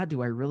time, God,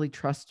 do I really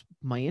trust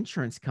my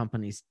insurance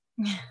companies?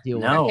 Deal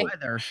with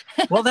either.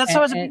 Well, that's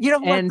what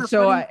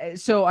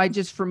I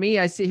just, for me,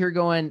 I sit here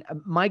going,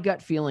 my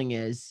gut feeling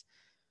is,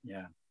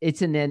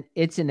 it's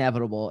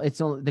inevitable. It's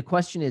only, the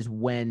question is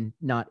when,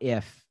 not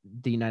if,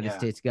 the United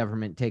States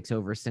government takes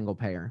over single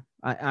payer.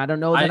 I don't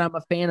know that I'm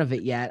a fan of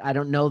it yet. I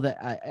don't know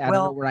that I don't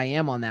know where I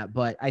am on that,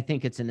 but I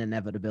think it's an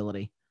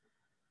inevitability.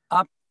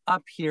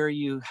 Up here,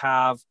 you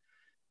have,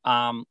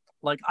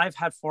 like I've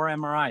had 4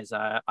 MRIs.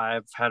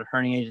 I've had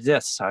herniated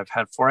discs. I've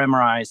had 4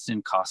 MRIs.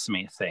 Didn't cost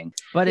me a thing.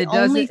 But it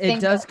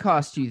does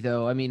cost you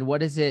though. I mean,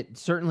 what is it?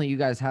 Certainly you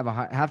guys have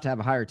to have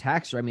a higher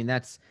tax. I mean,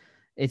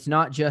 it's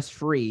not just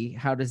free.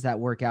 How does that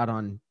work out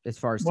on as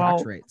far as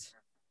tax rates?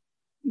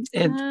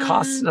 It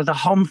costs, the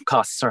home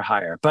costs are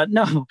higher, but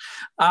no.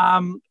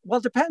 Well,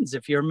 it depends.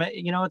 If you're,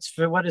 it's,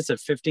 what is it?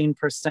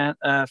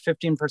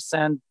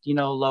 15%,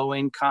 low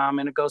income,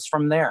 and it goes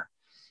from there.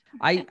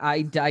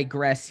 I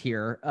digress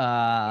here.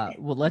 Well,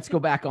 let's go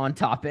back on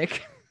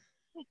topic.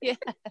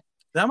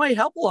 That might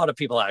help a lot of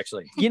people,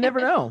 actually. You never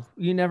know.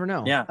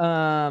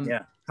 Yeah.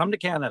 Come to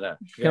Canada.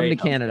 Come to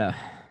Canada.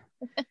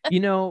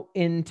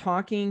 In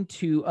talking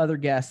to other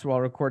guests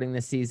while recording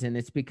this season,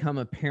 it's become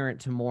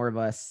apparent to more of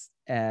us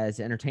as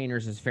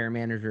entertainers, as fair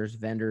managers,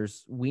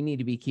 vendors, we need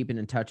to be keeping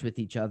in touch with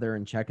each other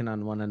and checking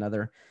on one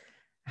another.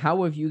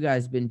 How have you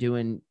guys been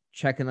doing,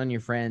 checking on your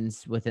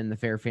friends within the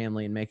fair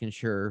family and making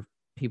sure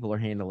people are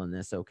handling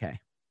this okay?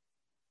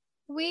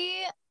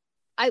 We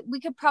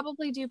could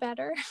probably do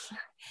better,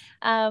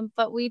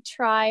 but we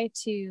try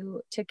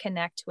to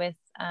connect with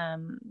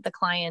the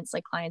clients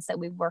that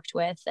we've worked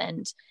with,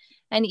 and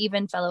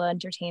even fellow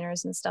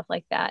entertainers and stuff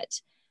like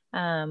that.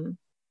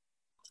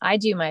 I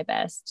do my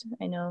best.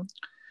 I know.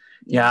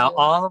 Yeah,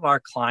 all of our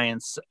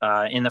clients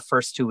in the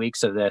first 2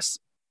 weeks of this,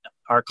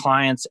 our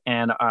clients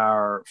and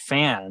our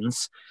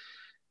fans,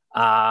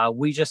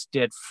 we just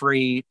did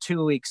free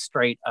 2 weeks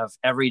straight of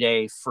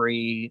everyday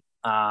free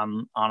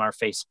on our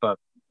Facebook,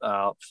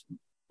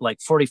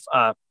 like 40,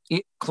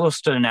 close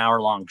to an hour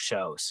long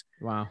shows.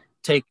 Wow.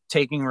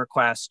 Taking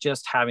requests,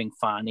 just having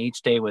fun.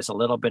 Each day was a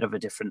little bit of a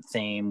different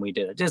theme. We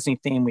did a Disney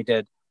theme. We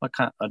did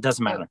it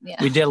doesn't matter.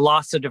 We did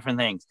lots of different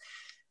things.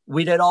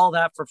 We did all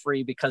that for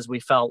free because we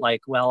felt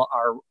like, well,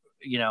 our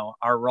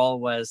role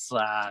was,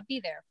 to be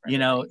there for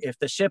if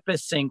the ship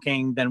is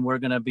sinking, then we're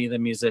going to be the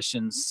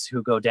musicians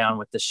who go down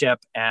with the ship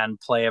and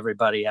play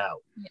everybody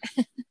out.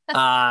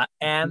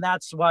 And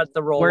that's what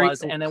the role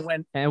was. And it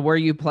went. And were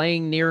you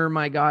playing Nearer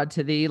My God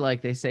to Thee,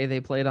 like they say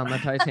they played on the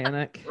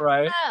Titanic?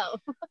 Right.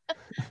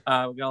 We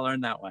got to learn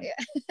that one.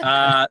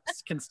 Can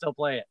still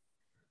play it.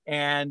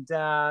 And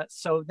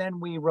so then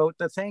we wrote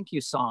the thank you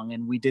song,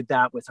 and we did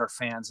that with our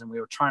fans, and we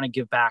were trying to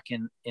give back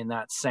in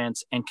that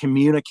sense and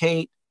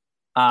communicate,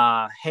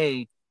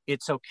 hey,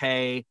 it's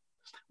okay.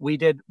 We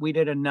did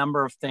a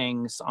number of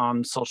things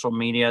on social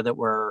media that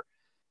were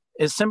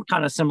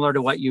kind of similar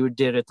to what you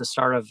did at the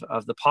start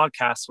of the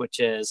podcast, which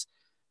is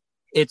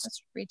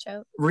Let's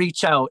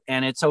reach out,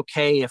 and it's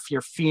okay if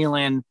you're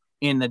feeling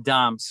in the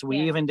dumps. We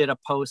Yeah. even did a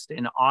post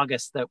in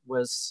August that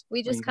was,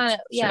 we just kind of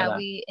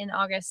in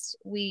August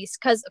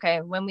because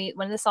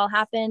when this all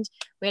happened,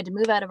 we had to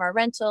move out of our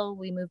rental.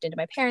 We moved into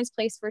my parents'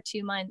 place for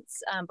 2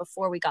 months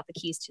before we got the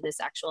keys to this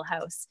actual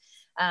house,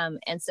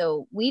 and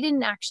so we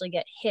didn't actually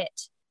get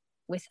hit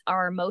with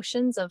our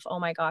emotions of, oh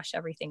my gosh,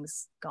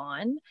 everything's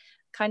gone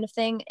kind of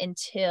thing,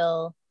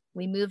 until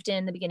we moved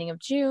in the beginning of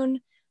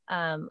June.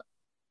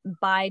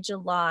 By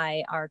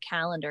July, our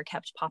calendar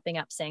kept popping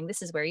up saying,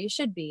 this is where you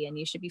should be, and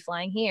you should be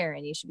flying here,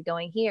 and you should be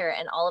going here.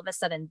 And all of a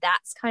sudden,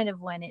 that's kind of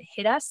when it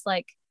hit us,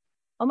 like,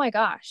 oh my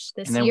gosh,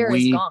 this year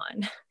is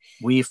gone.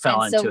 We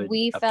fell into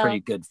a pretty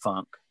good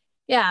funk.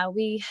 Yeah,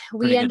 we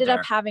ended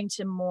up having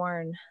to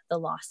mourn the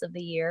loss of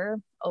the year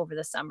over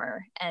the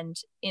summer. And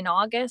in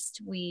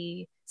August,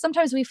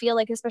 sometimes we feel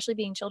like, especially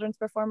being children's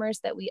performers,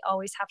 that we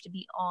always have to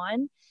be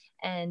on,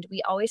 and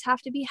we always have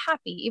to be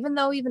happy, even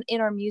though even in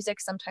our music,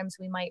 sometimes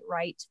we might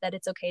write that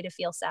it's okay to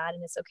feel sad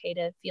and it's okay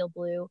to feel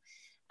blue,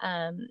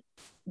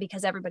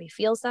 because everybody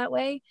feels that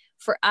way.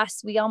 For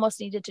us, we almost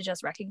needed to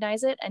just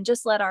recognize it and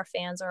just let our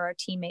fans, or our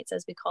teammates,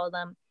 as we call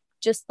them,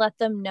 just let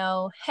them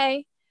know,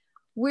 hey,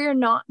 we're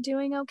not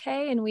doing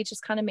okay. And we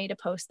just kind of made a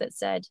post that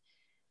said,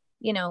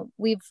 you know,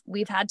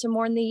 we've had to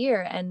mourn the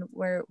year, and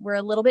we're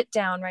a little bit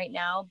down right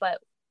now, but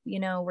you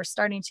know, we're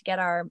starting to get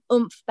our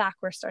oomph back.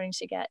 We're starting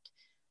to get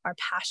our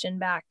passion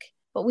back,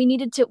 but we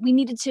needed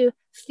to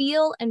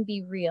feel and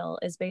be real,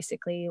 is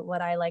basically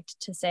what I liked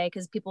to say,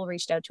 because people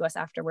reached out to us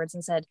afterwards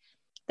and said,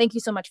 thank you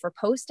so much for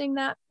posting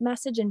that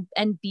message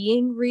and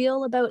being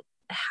real about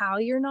how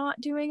you're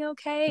not doing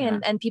okay. Yeah.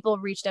 And people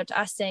reached out to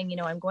us saying, you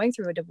know, I'm going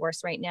through a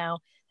divorce right now.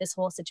 This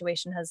whole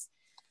situation has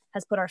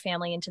put our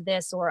family into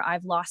this, or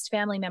I've lost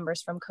family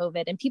members from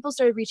COVID. And people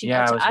started reaching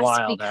out to us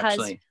wild, because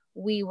actually.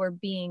 We were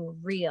being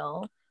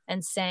real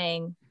and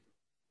saying,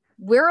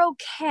 we're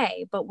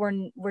okay, but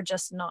we're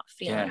just not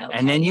feeling okay.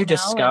 And then you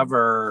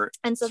discover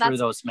and so through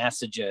those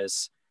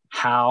messages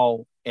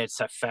how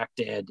it's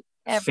affected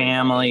everybody.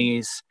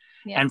 Families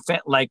and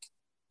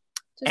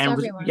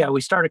we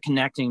started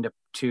connecting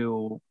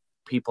to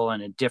people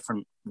in a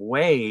different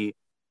way,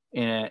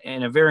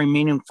 in a very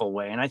meaningful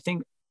way. And I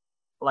think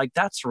like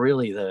that's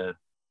really the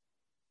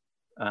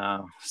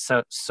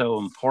so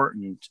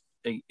important,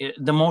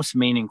 the most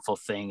meaningful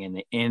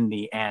thing in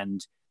the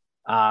end.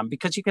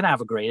 Because you can have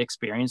a great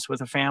experience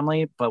with a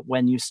family, but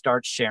when you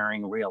start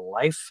sharing real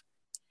life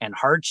and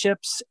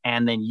hardships,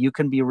 and then you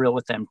can be real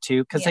with them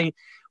too, because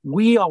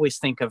we always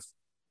think of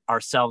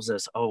ourselves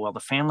as, oh, well,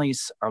 the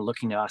families are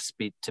looking to us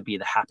to be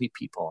the happy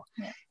people.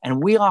 Yeah.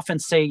 And we often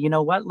say, you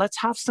know what,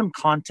 let's have some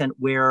content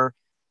where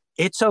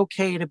it's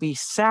okay to be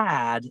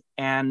sad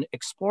and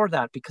explore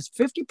that, because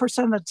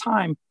 50% of the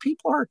time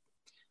people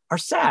are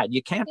sad.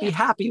 You can't be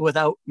happy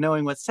without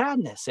knowing what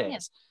sadness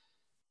is.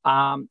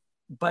 Yeah.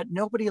 But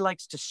nobody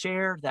likes to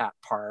share that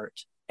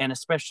part, and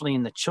especially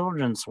in the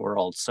children's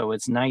world. So it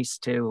was nice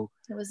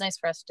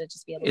for us to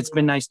just be able to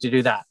do nice to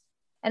do that.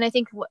 And I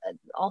think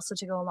also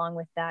to go along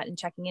with that and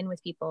checking in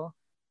with people,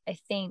 I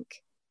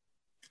think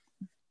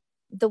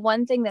the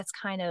one thing that's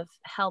kind of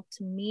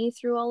helped me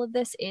through all of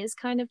this is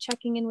kind of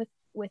checking in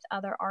with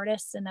other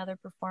artists and other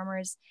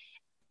performers,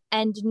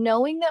 and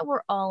knowing that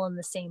we're all in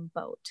the same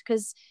boat,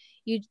 because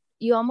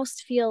you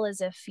almost feel as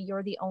if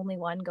you're the only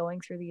one going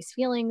through these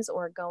feelings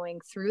or going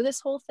through this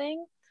whole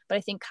thing. But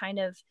I think kind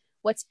of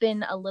what's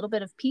been a little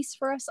bit of peace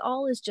for us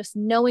all is just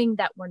knowing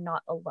that we're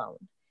not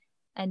alone,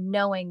 and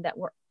knowing that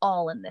we're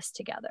all in this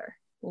together,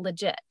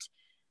 legit.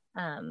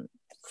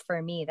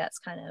 For me, that's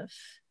kind of,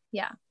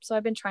 so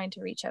I've been trying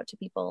to reach out to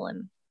people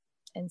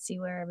and see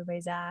where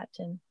everybody's at.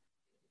 And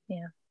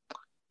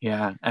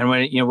and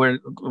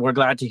we're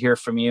glad to hear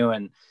from you.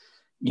 And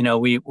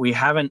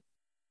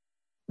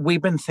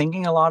we've been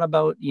thinking a lot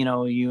about,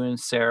 you and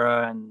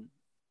Sarah and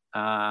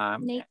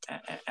Nate.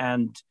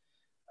 And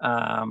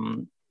a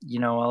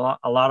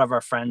lot of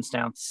our friends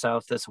down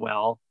south as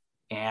well,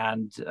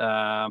 and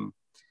a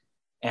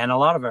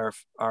lot of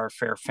our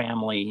fair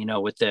family,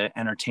 with the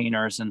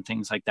entertainers and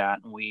things like that.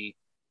 And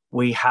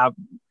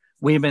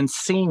we've been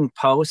seeing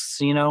posts,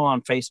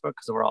 on Facebook,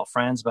 because we're all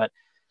friends, but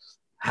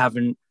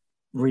haven't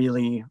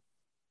really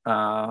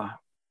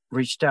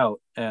reached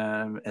out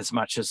as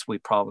much as we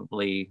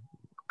probably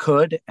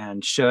could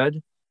and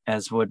should,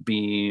 as would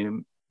be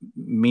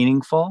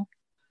meaningful.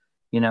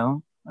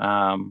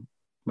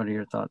 What are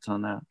your thoughts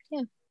on that?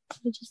 Yeah,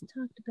 we just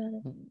talked about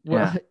it.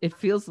 Well, it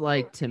feels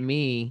like to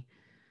me,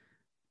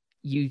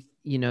 you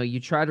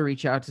try to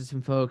reach out to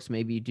some folks,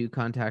 maybe you do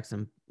contact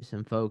some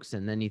folks,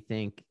 and then you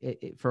think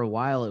for a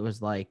while it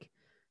was like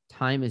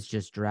time is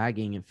just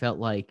dragging. It felt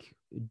like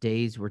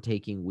days were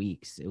taking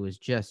weeks. It was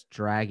just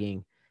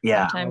dragging. Yeah.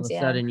 All of Sometimes, a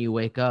yeah. sudden you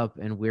wake up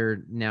and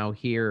we're now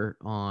here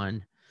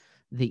on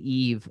the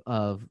eve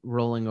of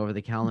rolling over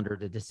the calendar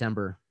to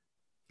December.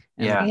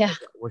 And Yeah. Yeah.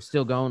 we're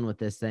still going with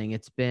this thing.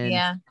 It's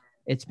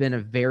been a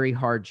very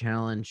hard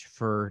challenge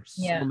for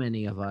so Yeah.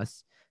 many of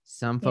us.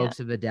 Some Yeah. folks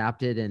have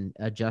adapted and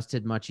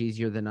adjusted much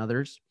easier than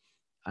others.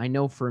 I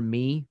know for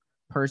me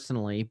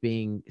personally,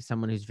 being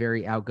someone who's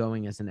very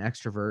outgoing as an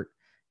extrovert,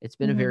 it's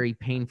been a Mhm. very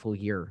painful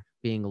year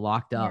being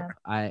locked up.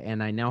 Yeah.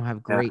 I now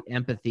have great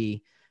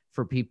empathy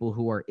for people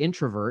who are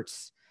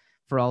introverts,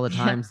 for all the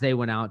times they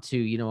went out to,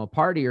 you know, a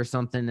party or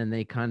something and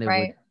they kind of would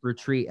Right.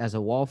 retreat as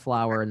a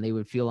wallflower and they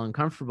would feel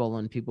uncomfortable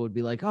and people would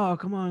be like, oh,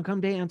 come on,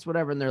 come dance,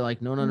 whatever. And they're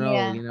like, no,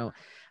 Yeah. you know,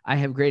 I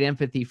have great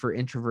empathy for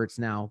introverts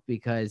now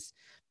because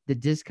the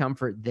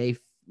discomfort they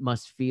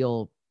must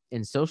feel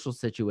in social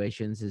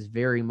situations is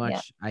very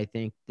much, I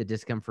think, the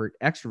discomfort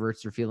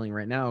extroverts are feeling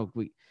right now.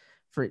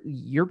 For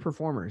your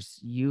performers,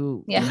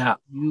 you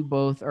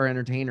both are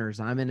entertainers.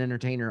 I'm an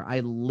entertainer. I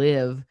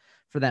live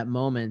for that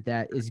moment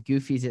that, as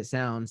goofy as it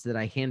sounds, that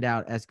I hand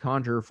out as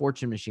Conjurer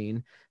Fortune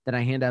Machine, that I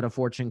hand out a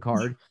fortune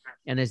card,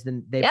 and as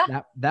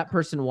that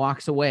person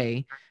walks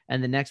away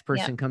and the next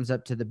person comes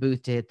up to the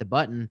booth to hit the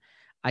button,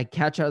 I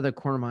catch out of the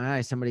corner of my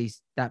eye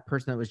that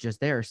person that was just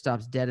there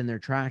stops dead in their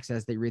tracks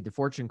as they read the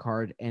fortune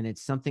card, and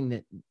it's something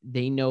that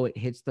they know it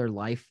hits their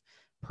life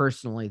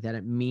personally, that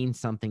it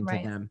means something to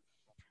them.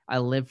 I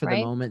live for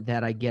the moment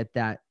that I get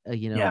that,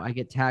 I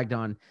get tagged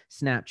on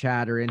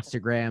Snapchat or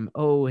Instagram.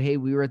 Oh, hey,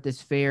 we were at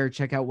this fair.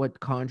 Check out what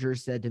Conjurer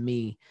said to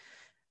me.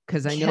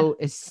 Because I know,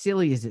 as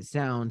silly as it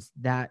sounds,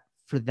 that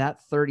for that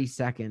 30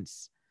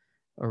 seconds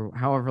or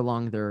however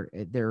long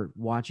they're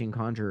watching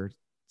Conjurer,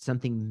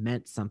 something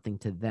meant something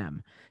to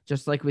them.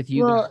 Just like with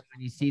you guys,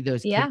 when you see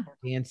those kids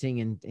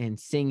dancing and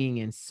singing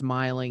and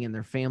smiling and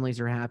their families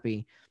are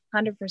happy,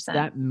 100%.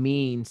 that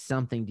means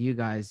something to you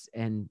guys.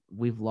 And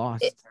we've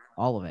lost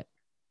all of it.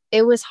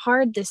 It was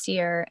hard this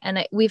year,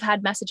 and we've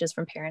had messages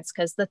from parents,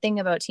 because the thing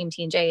about Team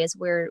T&J is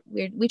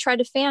we try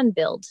to fan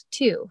build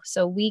too,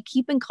 so we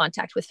keep in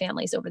contact with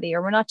families over the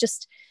year. We're not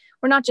just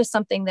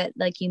something that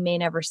like you may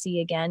never see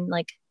again.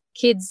 Like,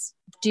 kids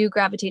do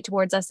gravitate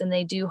towards us, and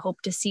they do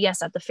hope to see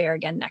us at the fair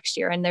again next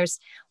year. And there's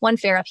one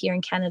fair up here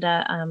in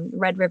Canada,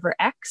 Red River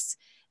X,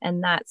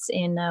 and that's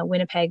in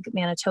Winnipeg,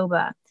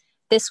 Manitoba.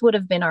 This would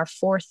have been our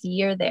 4th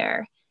year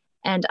there.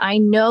 And I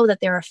know that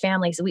there are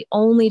families, we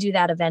only do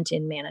that event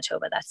in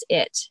Manitoba. That's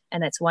it.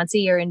 And it's once a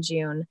year in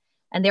June.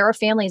 And there are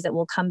families that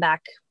will come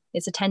back.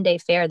 It's a 10-day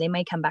fair. They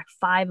may come back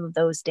 5 of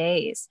those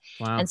days.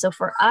 Wow. And so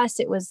for us,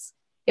 it was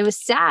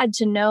sad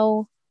to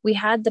know we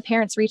had the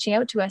parents reaching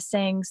out to us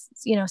saying,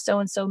 you know,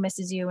 so-and-so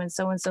misses you and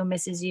so-and-so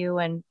misses you.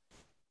 And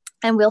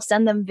we'll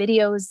send them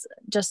videos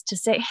just to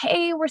say,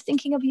 hey, we're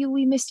thinking of you.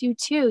 We miss you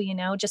too, you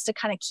know, just to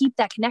kind of keep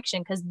that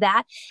connection.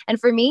 And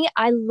for me,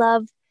 I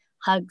love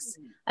hugs.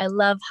 I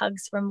love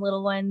hugs from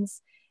little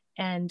ones,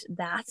 and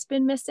that's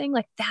been missing.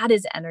 Like, that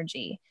is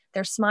energy.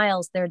 Their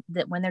smiles,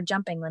 when they're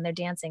jumping, when they're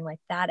dancing, like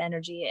that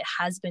energy, it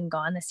has been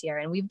gone this year.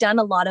 And we've done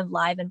a lot of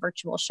live and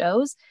virtual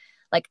shows,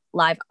 like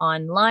live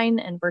online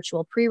and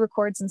virtual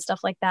pre-records and stuff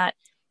like that.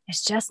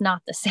 It's just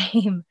not the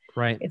same.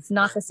 Right. It's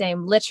not the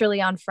same.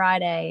 Literally on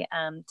Friday,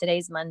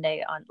 today's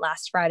Monday, on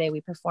last Friday,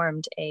 we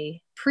performed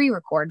a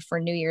pre-record for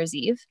New Year's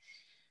Eve.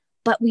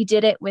 But we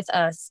did it with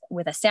a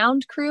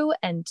sound crew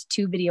and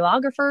 2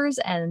 videographers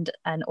and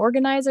an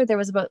organizer. There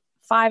was about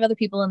 5 other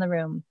people in the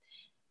room,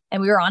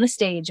 and we were on a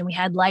stage and we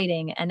had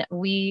lighting, and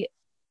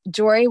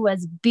Jory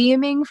was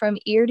beaming from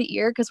ear to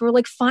ear, because we're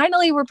like,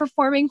 finally, we're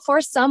performing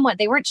for someone.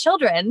 They weren't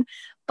children,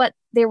 but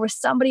there was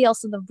somebody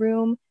else in the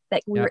room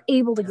that we were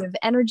able to give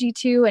energy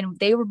to, and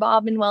they were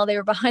bobbing while they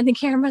were behind the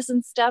cameras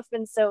and stuff.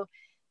 And so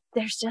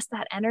there's just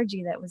that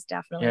energy that was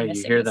definitely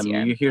missing.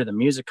 You hear the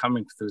music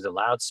coming through the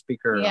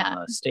loudspeaker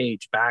on the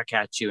stage back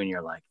at you, and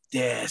you're like,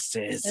 this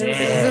is it. This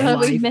is what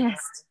we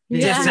missed.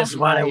 This is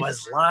what it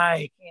was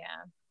like. Yeah.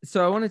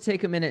 So I want to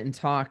take a minute and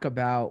talk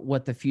about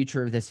what the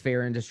future of this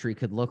fair industry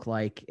could look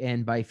like.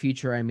 And by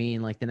future, I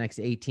mean like the next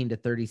 18 to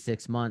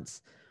 36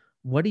 months.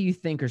 What do you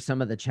think are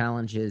some of the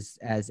challenges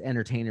as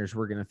entertainers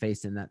we're going to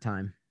face in that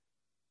time?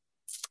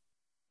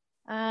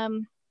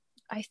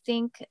 I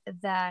think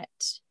that,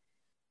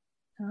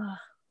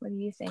 what do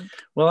you think?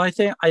 Well, I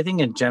think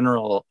in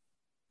general,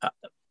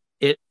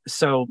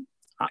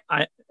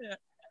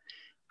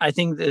 I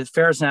think the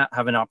fairs now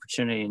have an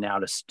opportunity now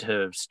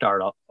to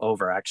start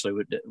over.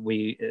 Actually,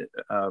 we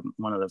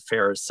one of the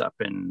fairs up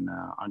in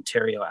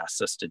Ontario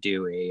asked us to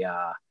do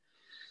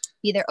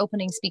be their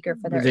opening speaker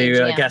for their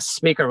AGM. Guest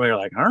speaker. We were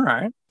like, all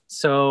right.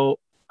 So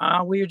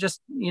we were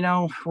just,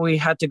 we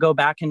had to go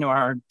back into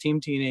our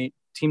Team T&J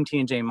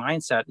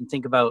mindset and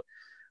think about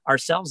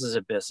ourselves as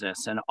a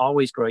business and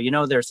always grow.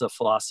 There's the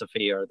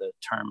philosophy or the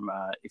term,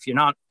 if you're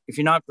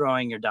not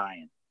growing, you're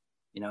dying.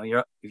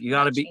 You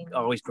got to be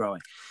always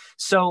growing.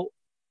 So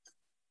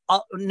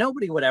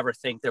nobody would ever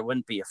think there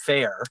wouldn't be a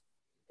fair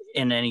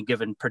in any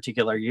given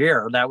particular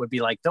year. That would be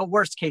like the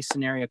worst case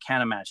scenario.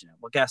 Can't imagine it.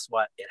 Well, guess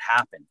what? It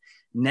happened.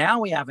 Now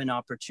we have an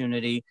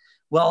opportunity.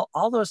 Well,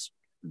 all those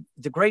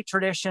the great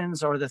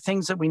traditions or the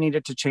things that we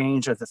needed to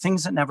change or the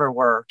things that never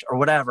worked or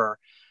whatever.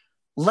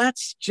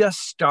 Let's just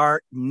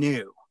start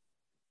new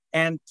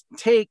and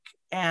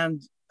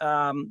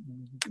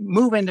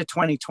move into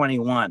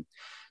 2021.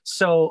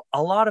 So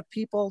a lot of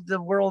people,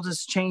 the world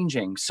is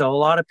changing. So a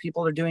lot of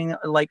people are doing,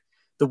 like,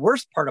 the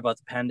worst part about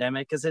the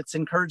pandemic is it's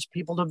encouraged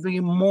people to be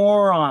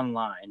more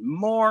online,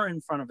 more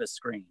in front of a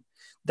screen.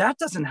 That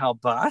doesn't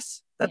help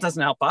us. That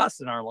doesn't help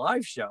us in our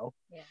live show.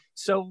 Yeah.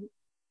 So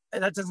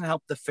that doesn't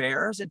help the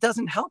fairs. It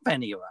doesn't help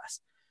any of us.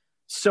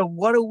 So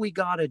what do we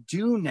got to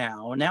do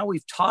now? Now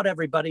we've taught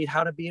everybody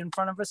how to be in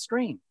front of a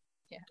screen.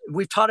 Yeah.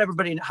 We've taught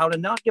everybody how to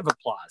not give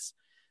applause.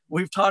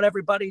 We've taught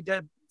everybody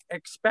to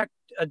expect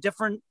a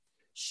different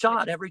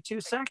shot every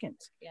 2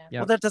 seconds. Yeah.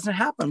 Well, that doesn't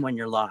happen when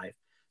you're live.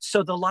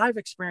 So the live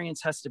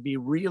experience has to be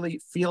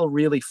feel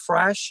really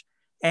fresh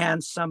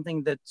and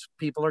something that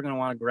people are going to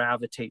want to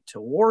gravitate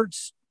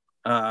towards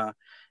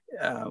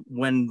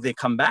when they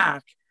come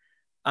back.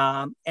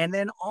 And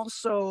then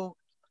also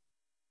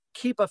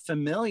keep a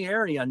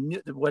familiarity on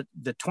what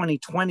the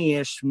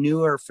 2020-ish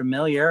newer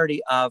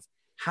familiarity of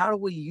how do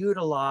we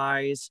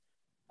utilize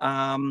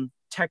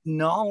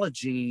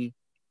technology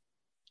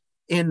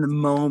in the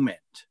moment.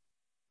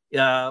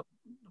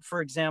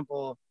 For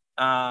example,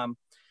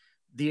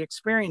 the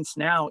experience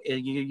now,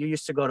 you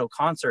used to go to a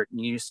concert and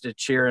you used to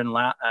cheer and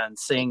laugh and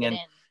sing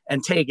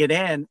and take it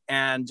in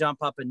and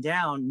jump up and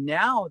down.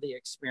 Now the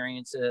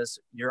experience is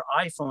your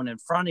iPhone in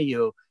front of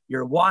you.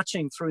 You're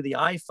watching through the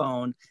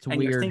iPhone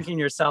and you're thinking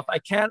to yourself, I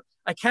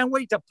can't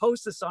wait to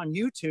post this on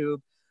YouTube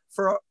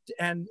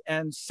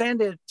and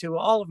send it to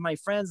all of my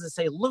friends and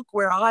say, look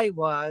where I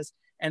was.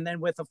 And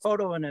then with a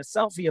photo and a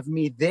selfie of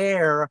me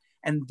there.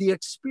 And the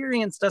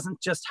experience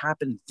doesn't just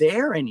happen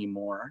there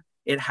anymore.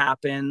 It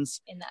happens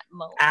in that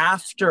moment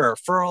after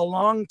for a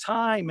long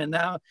time. And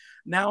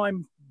now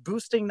I'm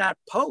boosting that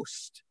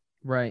post.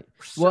 Right.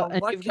 So well,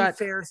 and what can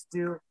fairs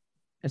do?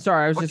 And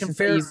sorry, I was just going to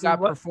say, you've got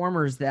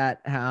performers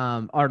that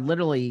are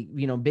literally,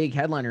 big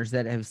headliners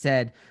that have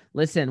said,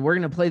 listen, we're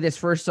going to play this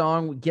first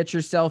song, get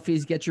your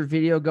selfies, get your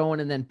video going,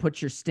 and then put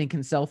your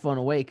stinking cell phone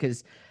away.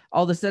 Because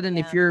all of a sudden,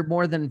 if you're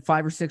more than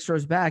 5 or 6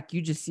 rows back,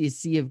 you just see a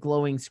sea of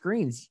glowing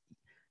screens.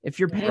 If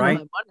you're paying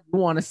money, you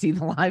want to see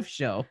the live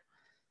show.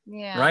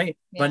 Yeah. Right.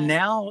 Yeah. But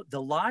now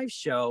the live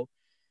show,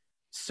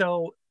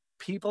 so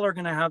people are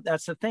going to have,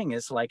 that's the thing,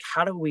 is like,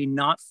 how do we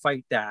not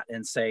fight that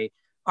and say,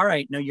 all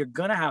right, no, you're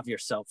going to have your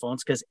cell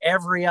phones, because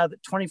every other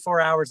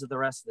 24 hours of the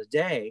rest of the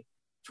day,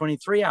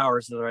 23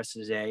 hours of the rest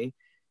of the day,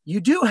 you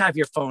do have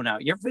your phone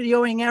out. You're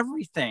videoing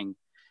everything.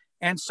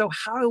 And so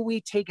how do we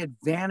take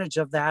advantage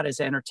of that as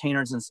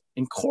entertainers and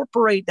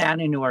incorporate that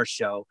into our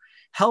show,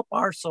 help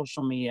our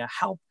social media,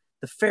 help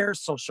the fair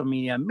social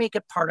media, make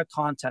it part of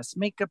contests,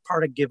 make it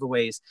part of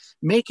giveaways,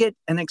 make it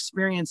an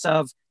experience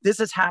of this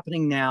is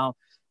happening now.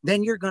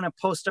 Then you're going to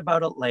post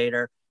about it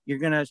later. You're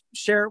going to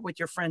share it with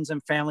your friends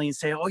and family and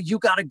say, oh, you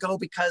got to go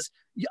because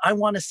I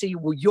want to see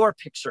your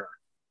picture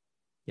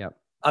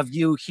of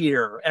you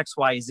here,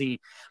 XYZ.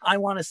 I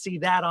want to see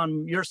that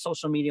on your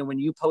social media. When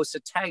you post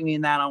it, tag me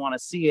in that. I want to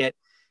see it.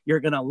 You're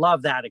going to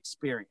love that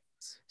experience.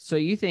 So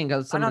you think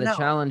some of the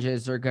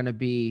challenges are going to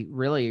be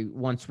really,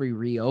 once we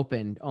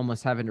reopen,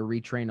 almost having to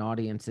retrain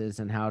audiences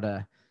and how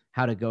to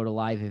go to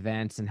live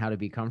events and how to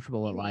be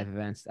comfortable at live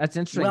events. That's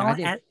interesting.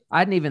 Well, I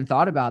hadn't even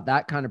thought about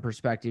that kind of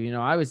perspective.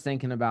 I was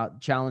thinking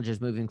about challenges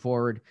moving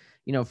forward,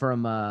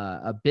 from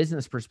a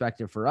business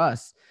perspective for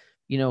us,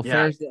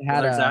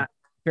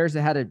 fairs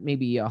that had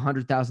maybe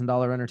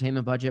 $100,000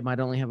 entertainment budget might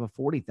only have a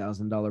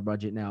 $40,000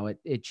 budget now.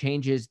 It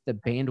changes the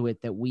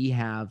bandwidth that we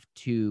have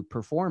to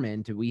perform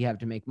in, we have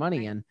to make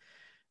money in.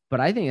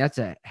 But I think that's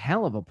a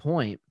hell of a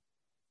point,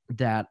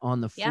 that on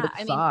the flip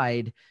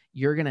side,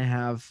 you're going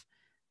to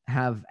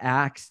have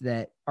acts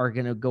that are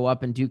going to go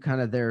up and do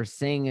kind of their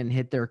sing and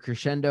hit their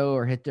crescendo,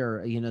 or hit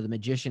their, the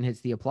magician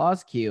hits the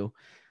applause cue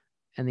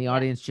and the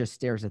audience just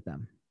stares at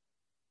them.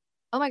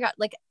 Oh my God.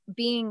 Like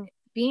being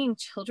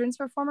children's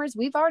performers,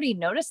 we've already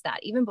noticed that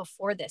even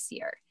before this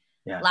year.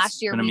 Yeah,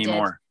 last year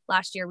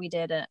we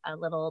did a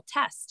little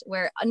test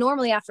where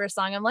normally after a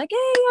song, I'm like,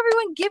 hey,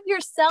 everyone give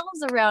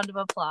yourselves a round of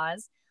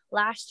applause.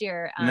 Last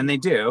year. And then they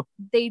do.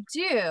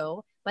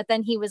 But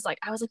then he was like,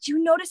 I was like, do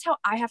you notice how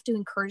I have to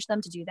encourage them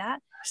to do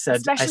that?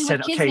 Especially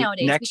with kids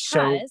nowadays, next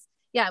show.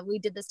 Yeah, we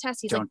did this test.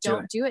 He's like,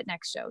 don't do it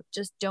next show.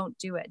 Just don't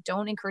do it.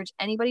 Don't encourage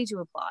anybody to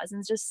applause,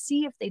 and just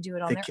see if they do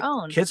it on their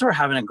own. Kids were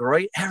having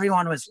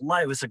everyone was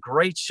live. It was a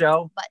great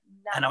show.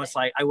 And I was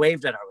like, I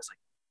waved it. I was like,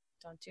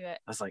 don't do it.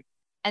 I was like,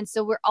 and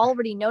so we're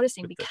already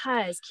noticing,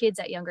 because kids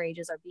at younger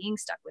ages are being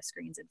stuck with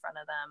screens in front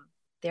of them.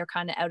 They're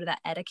kind of out of that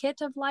etiquette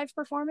of live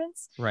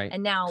performance. Right.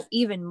 And now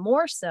even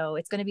more so,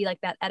 it's going to be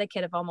like that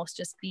etiquette of almost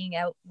just being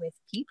out with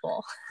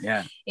people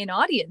in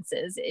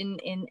audiences in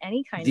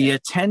any kind of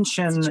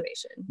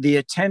situation. The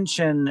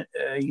attention,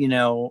 but you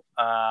have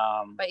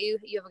a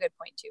good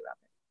point too, Robert.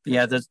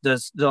 Yeah.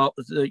 The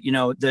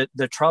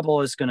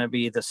trouble is going to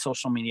be the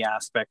social media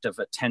aspect of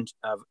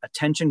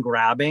attention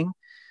grabbing.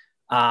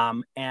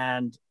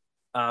 And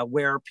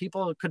where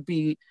people could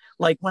be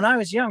like, when I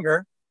was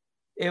younger,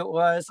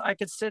 I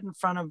could sit in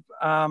front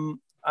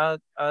of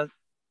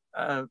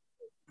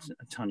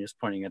Tanya's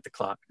pointing at the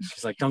clock.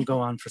 She's like, don't go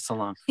on for so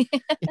long.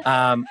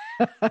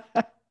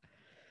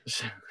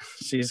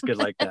 She's good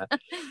like that.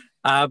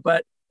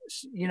 But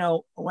you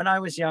know, when I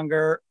was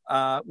younger,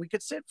 we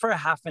could sit for a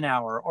half an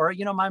hour, or,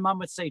 you know, my mom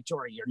would say,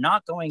 Jory, you're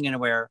not going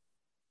anywhere.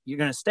 You're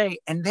going to stay.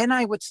 And then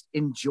I would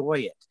enjoy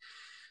it.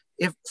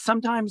 If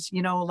sometimes,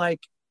 you know,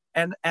 like,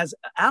 and as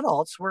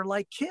adults, we're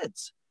like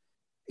kids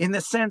in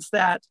the sense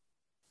that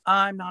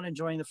I'm not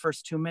enjoying the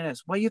first 2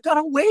 minutes. Well, you got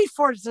to wait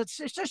for it. It's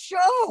a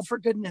show, for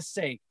goodness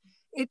sake.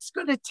 It's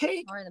going to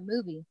take, Or the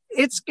movie.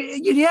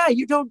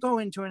 You don't go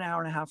into an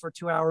hour and a half or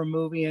 2 hour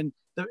movie and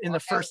in the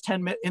first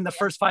 10 minutes, in the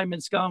first 5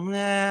 minutes go,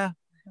 nah.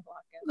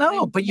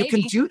 No, but you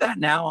can do that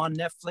now on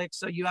Netflix.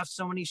 So you have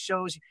so many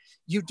shows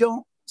you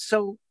don't.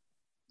 So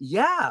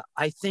yeah,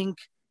 I think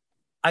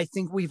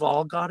we've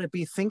all got to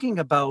be thinking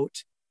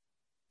about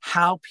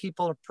how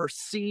people are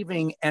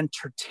perceiving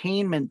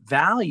entertainment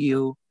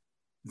value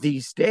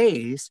these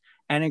days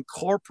and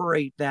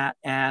incorporate that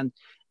and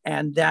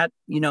that,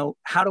 you know,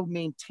 how to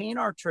maintain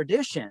our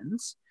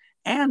traditions,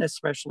 and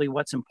especially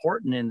what's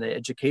important in the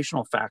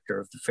educational factor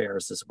of the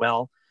fairs as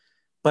well.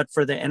 But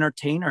for the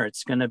entertainer,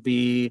 it's going to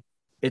be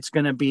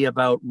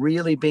about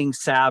really being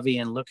savvy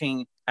and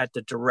looking at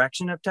the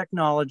direction of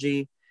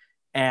technology,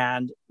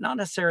 and not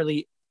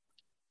necessarily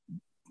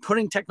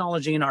putting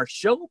technology in our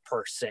show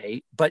per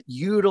se, but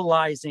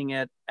utilizing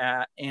it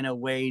in a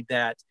way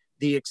that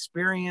the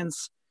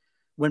experience,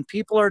 when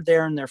people are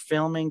there and they're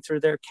filming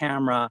through their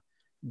camera,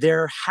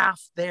 they're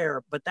half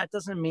there, but that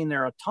doesn't mean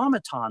they're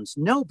automatons.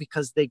 No,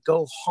 because they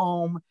go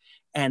home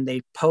and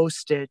they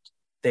post it.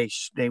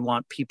 They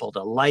want people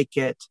to like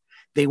it.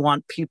 They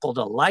want people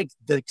to like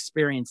the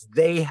experience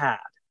they had.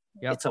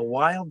 Yep. It's a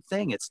wild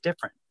thing. It's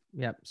different.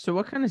 Yeah. So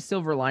what kind of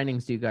silver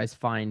linings do you guys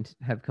find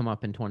have come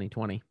up in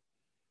 2020?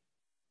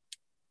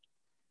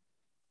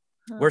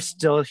 We're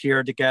still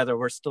here together.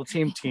 We're still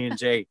Team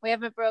T&J. We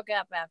haven't broke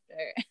up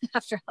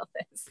after all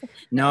this.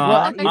 No,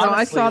 well, you know,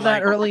 I saw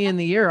that early in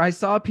the year. I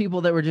saw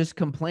people that were just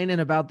complaining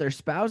about their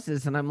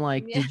spouses, and I'm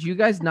like, did you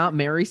guys not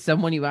marry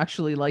someone you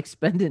actually like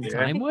spending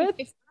time with?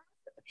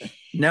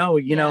 No,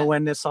 you know,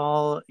 when this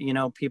all, you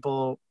know,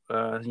 people,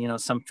 you know,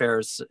 some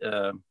fairs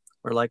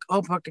were like,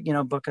 oh,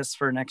 book us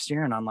for next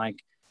year, and I'm like,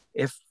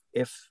 if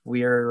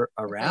we're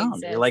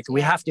around, you're like,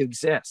 we have to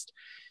exist.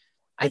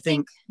 I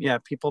think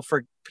people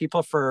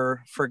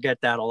forget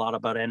that a lot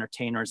about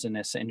entertainers in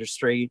this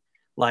industry.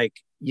 Like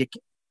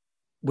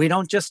we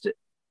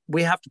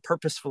have to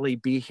purposefully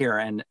be here.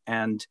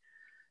 And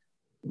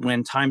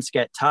when times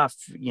get tough,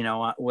 you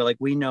know,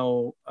 we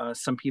know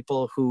some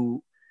people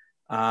who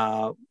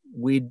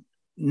we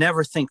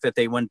never think that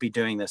they wouldn't be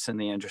doing this in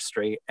the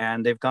industry,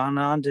 and they've gone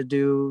on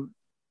to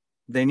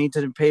they need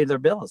to pay their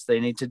bills.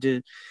 They need to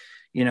do,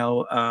 you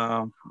know,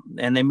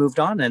 and they moved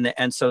on,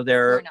 and so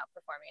they're not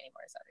performing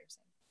anymore. Is that what you're saying?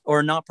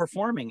 Or not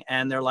performing,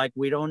 and they're like,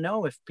 we don't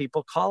know if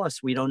people call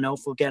us, we don't know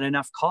if we'll get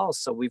enough calls,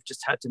 so we've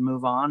just had to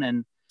move on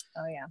and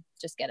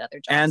just get other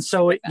jobs. And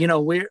so you know,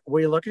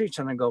 we look at each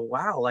other and go,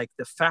 wow, like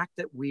the fact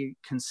that we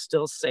can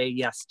still say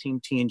yes, Team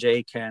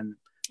T&J can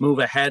move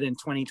ahead in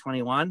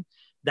 2021,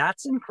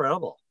 that's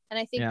incredible. And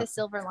I think the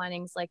silver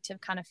linings, like, to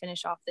kind of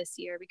finish off this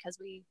year, because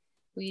we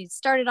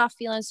started off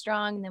feeling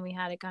strong, and then we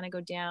had it kind of go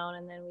down,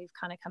 and then we've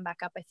kind of come back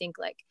up. I think,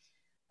 like,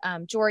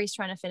 Jory's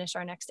trying to finish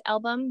our next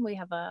album. We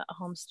have a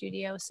home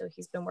studio, so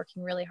he's been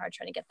working really hard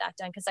trying to get that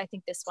done, because I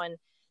think this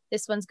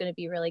one's going to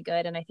be really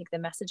good, and I think the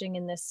messaging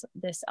in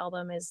this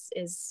album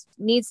is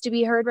needs to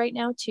be heard right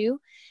now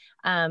too.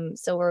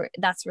 So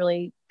that's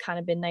really kind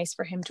of been nice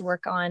for him to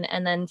work on.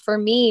 And then for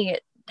me,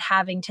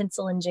 having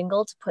Tinsel and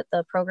Jingle to put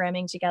the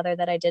programming together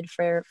that I did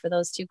for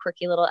those two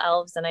quirky little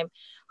elves, and I'm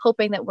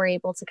hoping that we're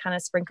able to kind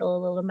of sprinkle a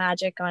little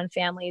magic on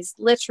families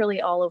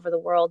literally all over the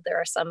world. There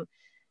are some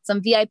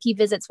VIP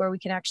visits where we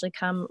can actually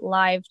come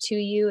live to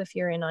you if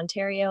you're in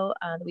Ontario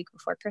the week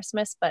before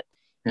Christmas, but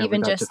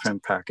even just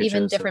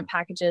different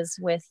packages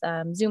with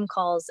Zoom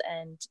calls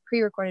and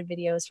pre-recorded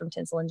videos from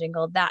Tinsel and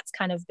Jingle. That's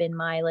kind of been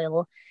my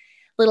little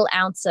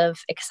ounce of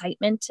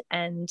excitement,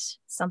 and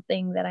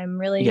something that I'm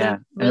really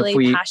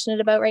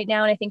passionate about right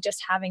now. And I think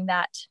just having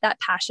that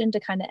passion to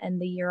kind of end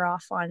the year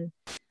off on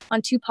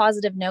two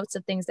positive notes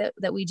of things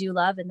that we do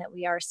love and that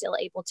we are still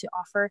able to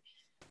offer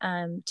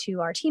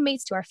to our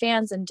teammates, to our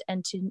fans,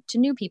 and to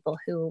new people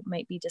who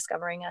might be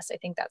discovering us. I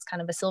think that's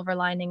kind of a silver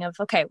lining of,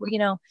 okay, well, you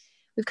know,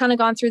 we've kind of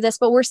gone through this,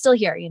 but we're still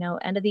here, you know,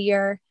 end of the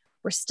year,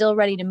 we're still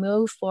ready to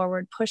move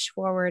forward, push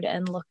forward,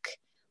 and look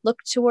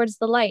towards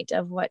the light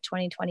of what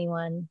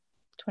 2021.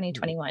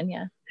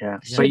 Yeah.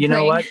 But you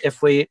know what,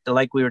 if we,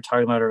 like we were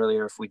talking about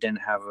earlier,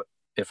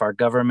 if our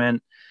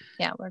government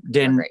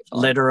didn't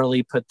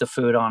literally put the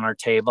food on our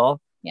table,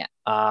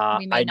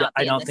 I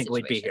don't think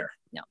we'd be here.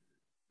 No.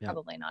 Yeah.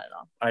 Probably not at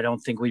all. I don't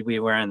think we'd be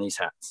wearing these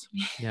hats.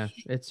 Yeah,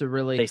 it's a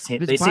really. They see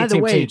by the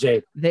Team way,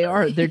 TJ.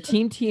 they're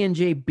Team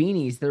TNJ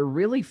beanies. They're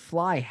really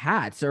fly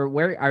hats. Or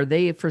where are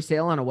they for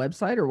sale on a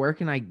website, or where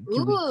can I?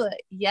 Ooh,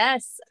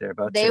 yes. They're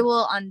about They to.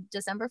 will on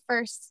December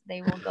 1st.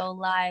 They will go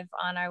live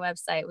on our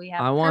website. We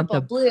have I want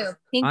purple, the- blue,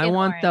 pink, I and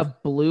want orange. the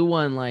blue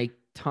one like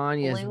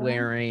Tanya's Blue one?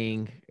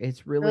 wearing.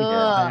 It's really good.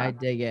 Ugh. I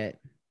dig it.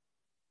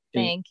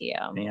 Thank you.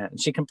 Yeah,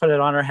 she can put it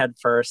on her head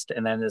first,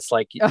 and then it's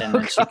like, and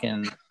then she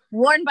can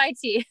Worn by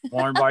T.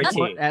 worn by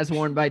T. As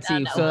worn by T,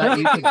 No, so that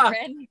you could,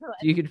 Brand new one.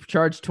 you could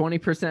charge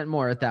 20%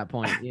 more at that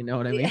point. You know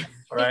what I mean?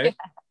 Right?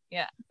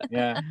 Yeah.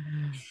 Yeah.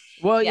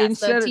 Well, Yeah, so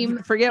instead Team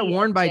of forget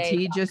worn by TNJ.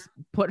 T, just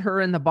put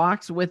her in the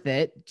box with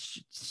it,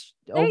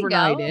 There you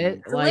overnight go.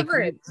 it. Deliver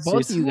Like it.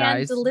 both She's- you Hand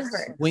guys,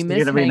 deliver. we She's miss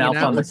gonna be an hanging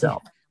elf out on the with you.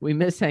 shelf. We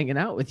miss hanging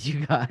out with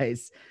you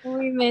guys.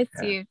 We miss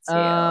you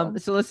too.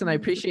 So listen, I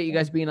appreciate you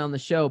guys being on the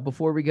show.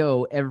 Before we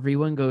go,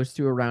 everyone goes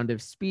through a round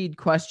of speed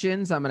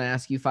questions. I'm going to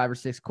ask you 5 or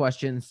 6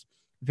 questions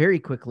very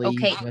quickly.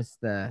 Okay. Just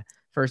the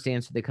first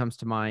answer that comes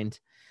to mind.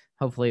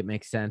 Hopefully it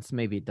makes sense.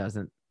 Maybe it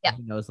doesn't. Yep.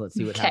 Who knows? Let's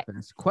see what Okay.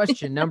 happens.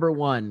 Question number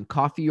 1,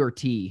 coffee or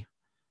tea?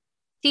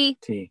 T.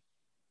 T.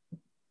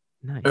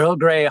 Nice. Earl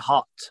Grey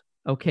hot.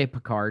 Okay,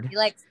 Picard. He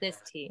likes this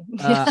tea.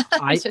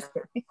 I- Just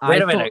kidding.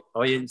 Wait a iPhone- minute.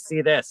 Oh, you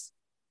see this?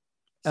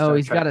 Oh,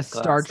 he's got a Trek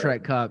Star glass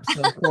Trek there. cup.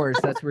 So of course,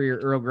 that's where your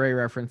Earl Grey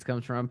reference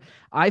comes from.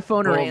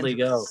 iPhone or Boldly Android?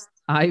 go.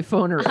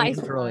 iPhone or iPhone.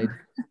 Android?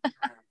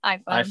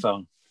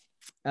 iPhone.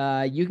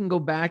 iPhone. You can go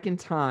back in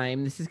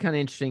time. This is kind of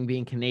interesting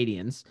being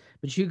Canadians,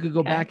 but you could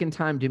go Okay. back in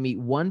time to meet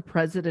one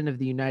president of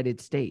the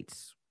United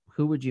States.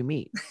 Who would you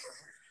meet?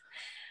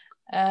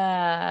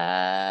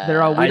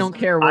 They're all, we I- don't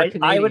care. We're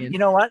Canadian. I would, you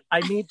know what?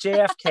 I'd meet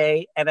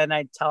JFK and then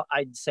I'd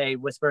say,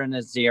 whisper in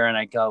his ear and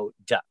I'd go,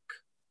 duck.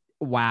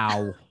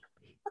 Wow.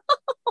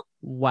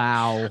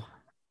 Wow.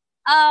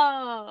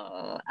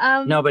 Oh,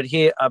 No, but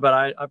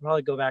I'd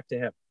probably go back to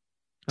him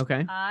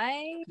Okay.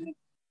 I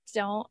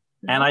don't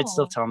know. and I'd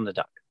still tell him to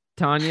duck.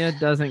 Tanya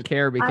doesn't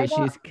care because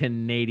don't- she's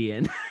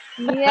Canadian.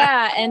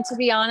 Yeah, and to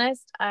be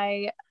honest,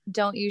 I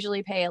don't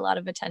usually pay a lot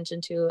of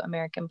attention to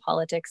American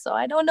politics, so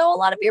I don't know a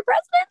lot of your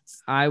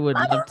presidents. I would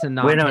love to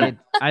not Wait a pay, minute.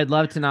 I'd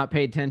love to not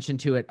pay attention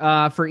to it.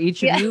 For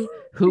each of Yeah. you,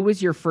 who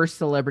was your first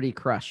celebrity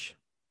crush?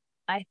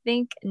 I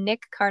think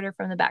Nick Carter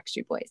from the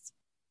Backstreet Boys.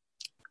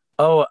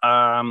 Oh,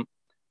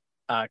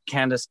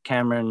 Candace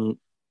Cameron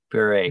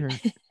Bure.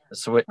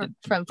 So it,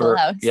 From Full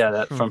House. Yeah,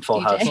 that from Full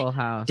DJ. House. Full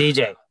House.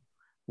 DJ.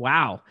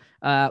 Wow.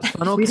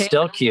 Funnel He's cake,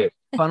 still cute.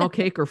 funnel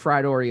cake or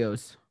fried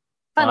Oreos?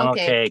 Funnel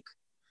cake.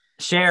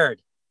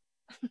 Shared.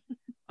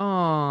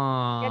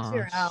 Oh, Get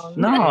your own.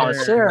 No,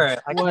 Sure. sure. I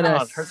What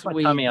cannot. a It hurts my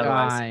sweet tummy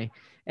otherwise. guy.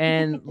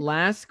 And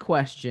last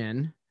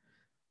question.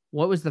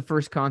 What was the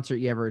first concert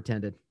you ever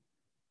attended?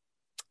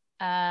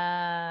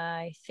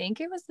 I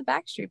think it was the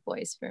Backstreet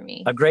Boys for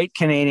me. A great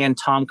Canadian,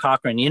 Tom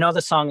Cochrane. You know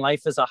the song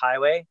 "Life Is a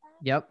Highway"?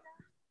 Yep.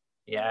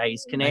 Yeah,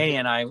 he's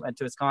Canadian. I went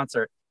to his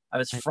concert. I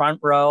was I- front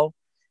row,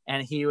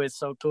 and he was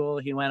so cool.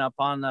 He went up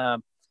on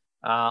the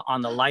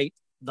light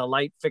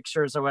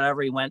fixtures or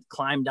whatever. He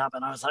climbed up,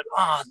 and I was like,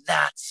 "Oh,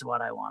 that's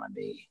what I want to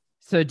be."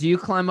 So do you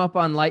climb up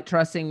on light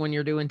trussing when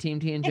you're doing Team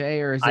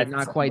T&J, or is I- it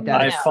not quite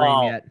that I extreme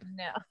fall. yet?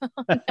 No.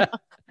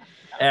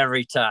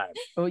 Every time.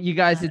 Well, you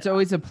guys, it's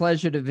always a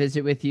pleasure to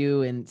visit with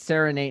you. And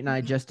Sarah, Nate, and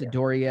I just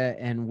adore you.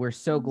 And we're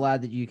so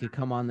glad that you could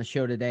come on the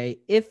show today.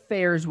 If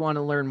fairs want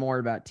to learn more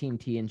about Team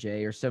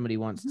T&J, or somebody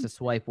wants to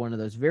swipe one of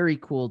those very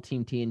cool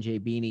Team T&J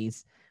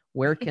beanies,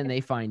 where can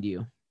they find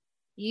you?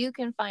 You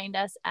can find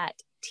us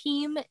at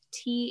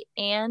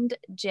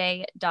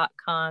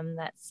teamtandj.com.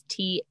 That's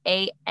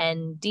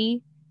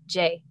TANDJ.com.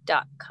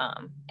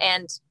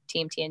 And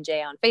Team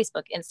T&J on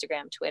Facebook,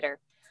 Instagram, Twitter,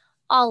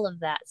 all of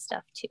that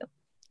stuff too.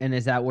 And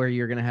is that where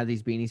you're going to have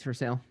these beanies for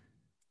sale?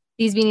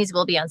 These beanies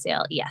will be on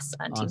sale, yes,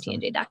 on Awesome.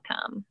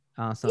 teamtandj.com.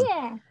 Awesome.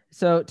 Yeah.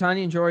 So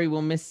Tanya and Jory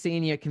will miss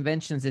seeing you at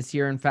conventions this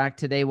year. In fact,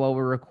 today while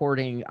we're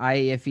recording,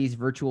 IAFE's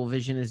Virtual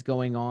Vision is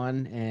going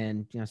on,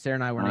 and Sarah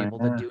and I weren't Oh, able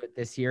yeah. to do it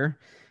this year.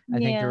 I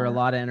think there were a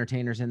lot of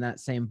entertainers in that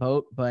same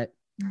boat, but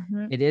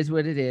Mhm. it is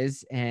what it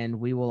is, and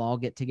we will all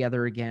get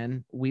together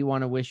again. We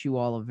want to wish you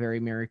all a very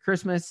Merry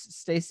Christmas.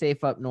 Stay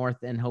safe up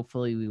north, and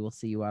hopefully we will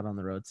see you out on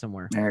the road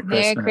somewhere. Merry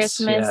Merry Christmas.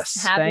 Christmas.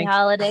 Yes. Happy Thanks.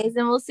 holidays,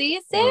 and we'll see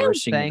you We're soon.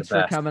 wishing you the Thanks for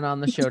best. coming on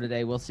the show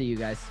today. We'll see you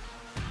guys.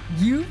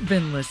 You've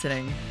been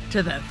listening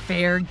to the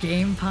Fair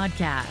Game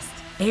Podcast.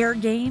 Fair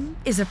Game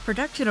is a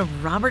production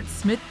of Robert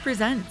Smith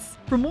Presents.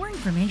 For more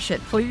information,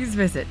 please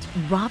visit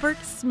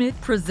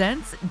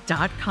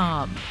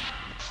robertsmithpresents.com.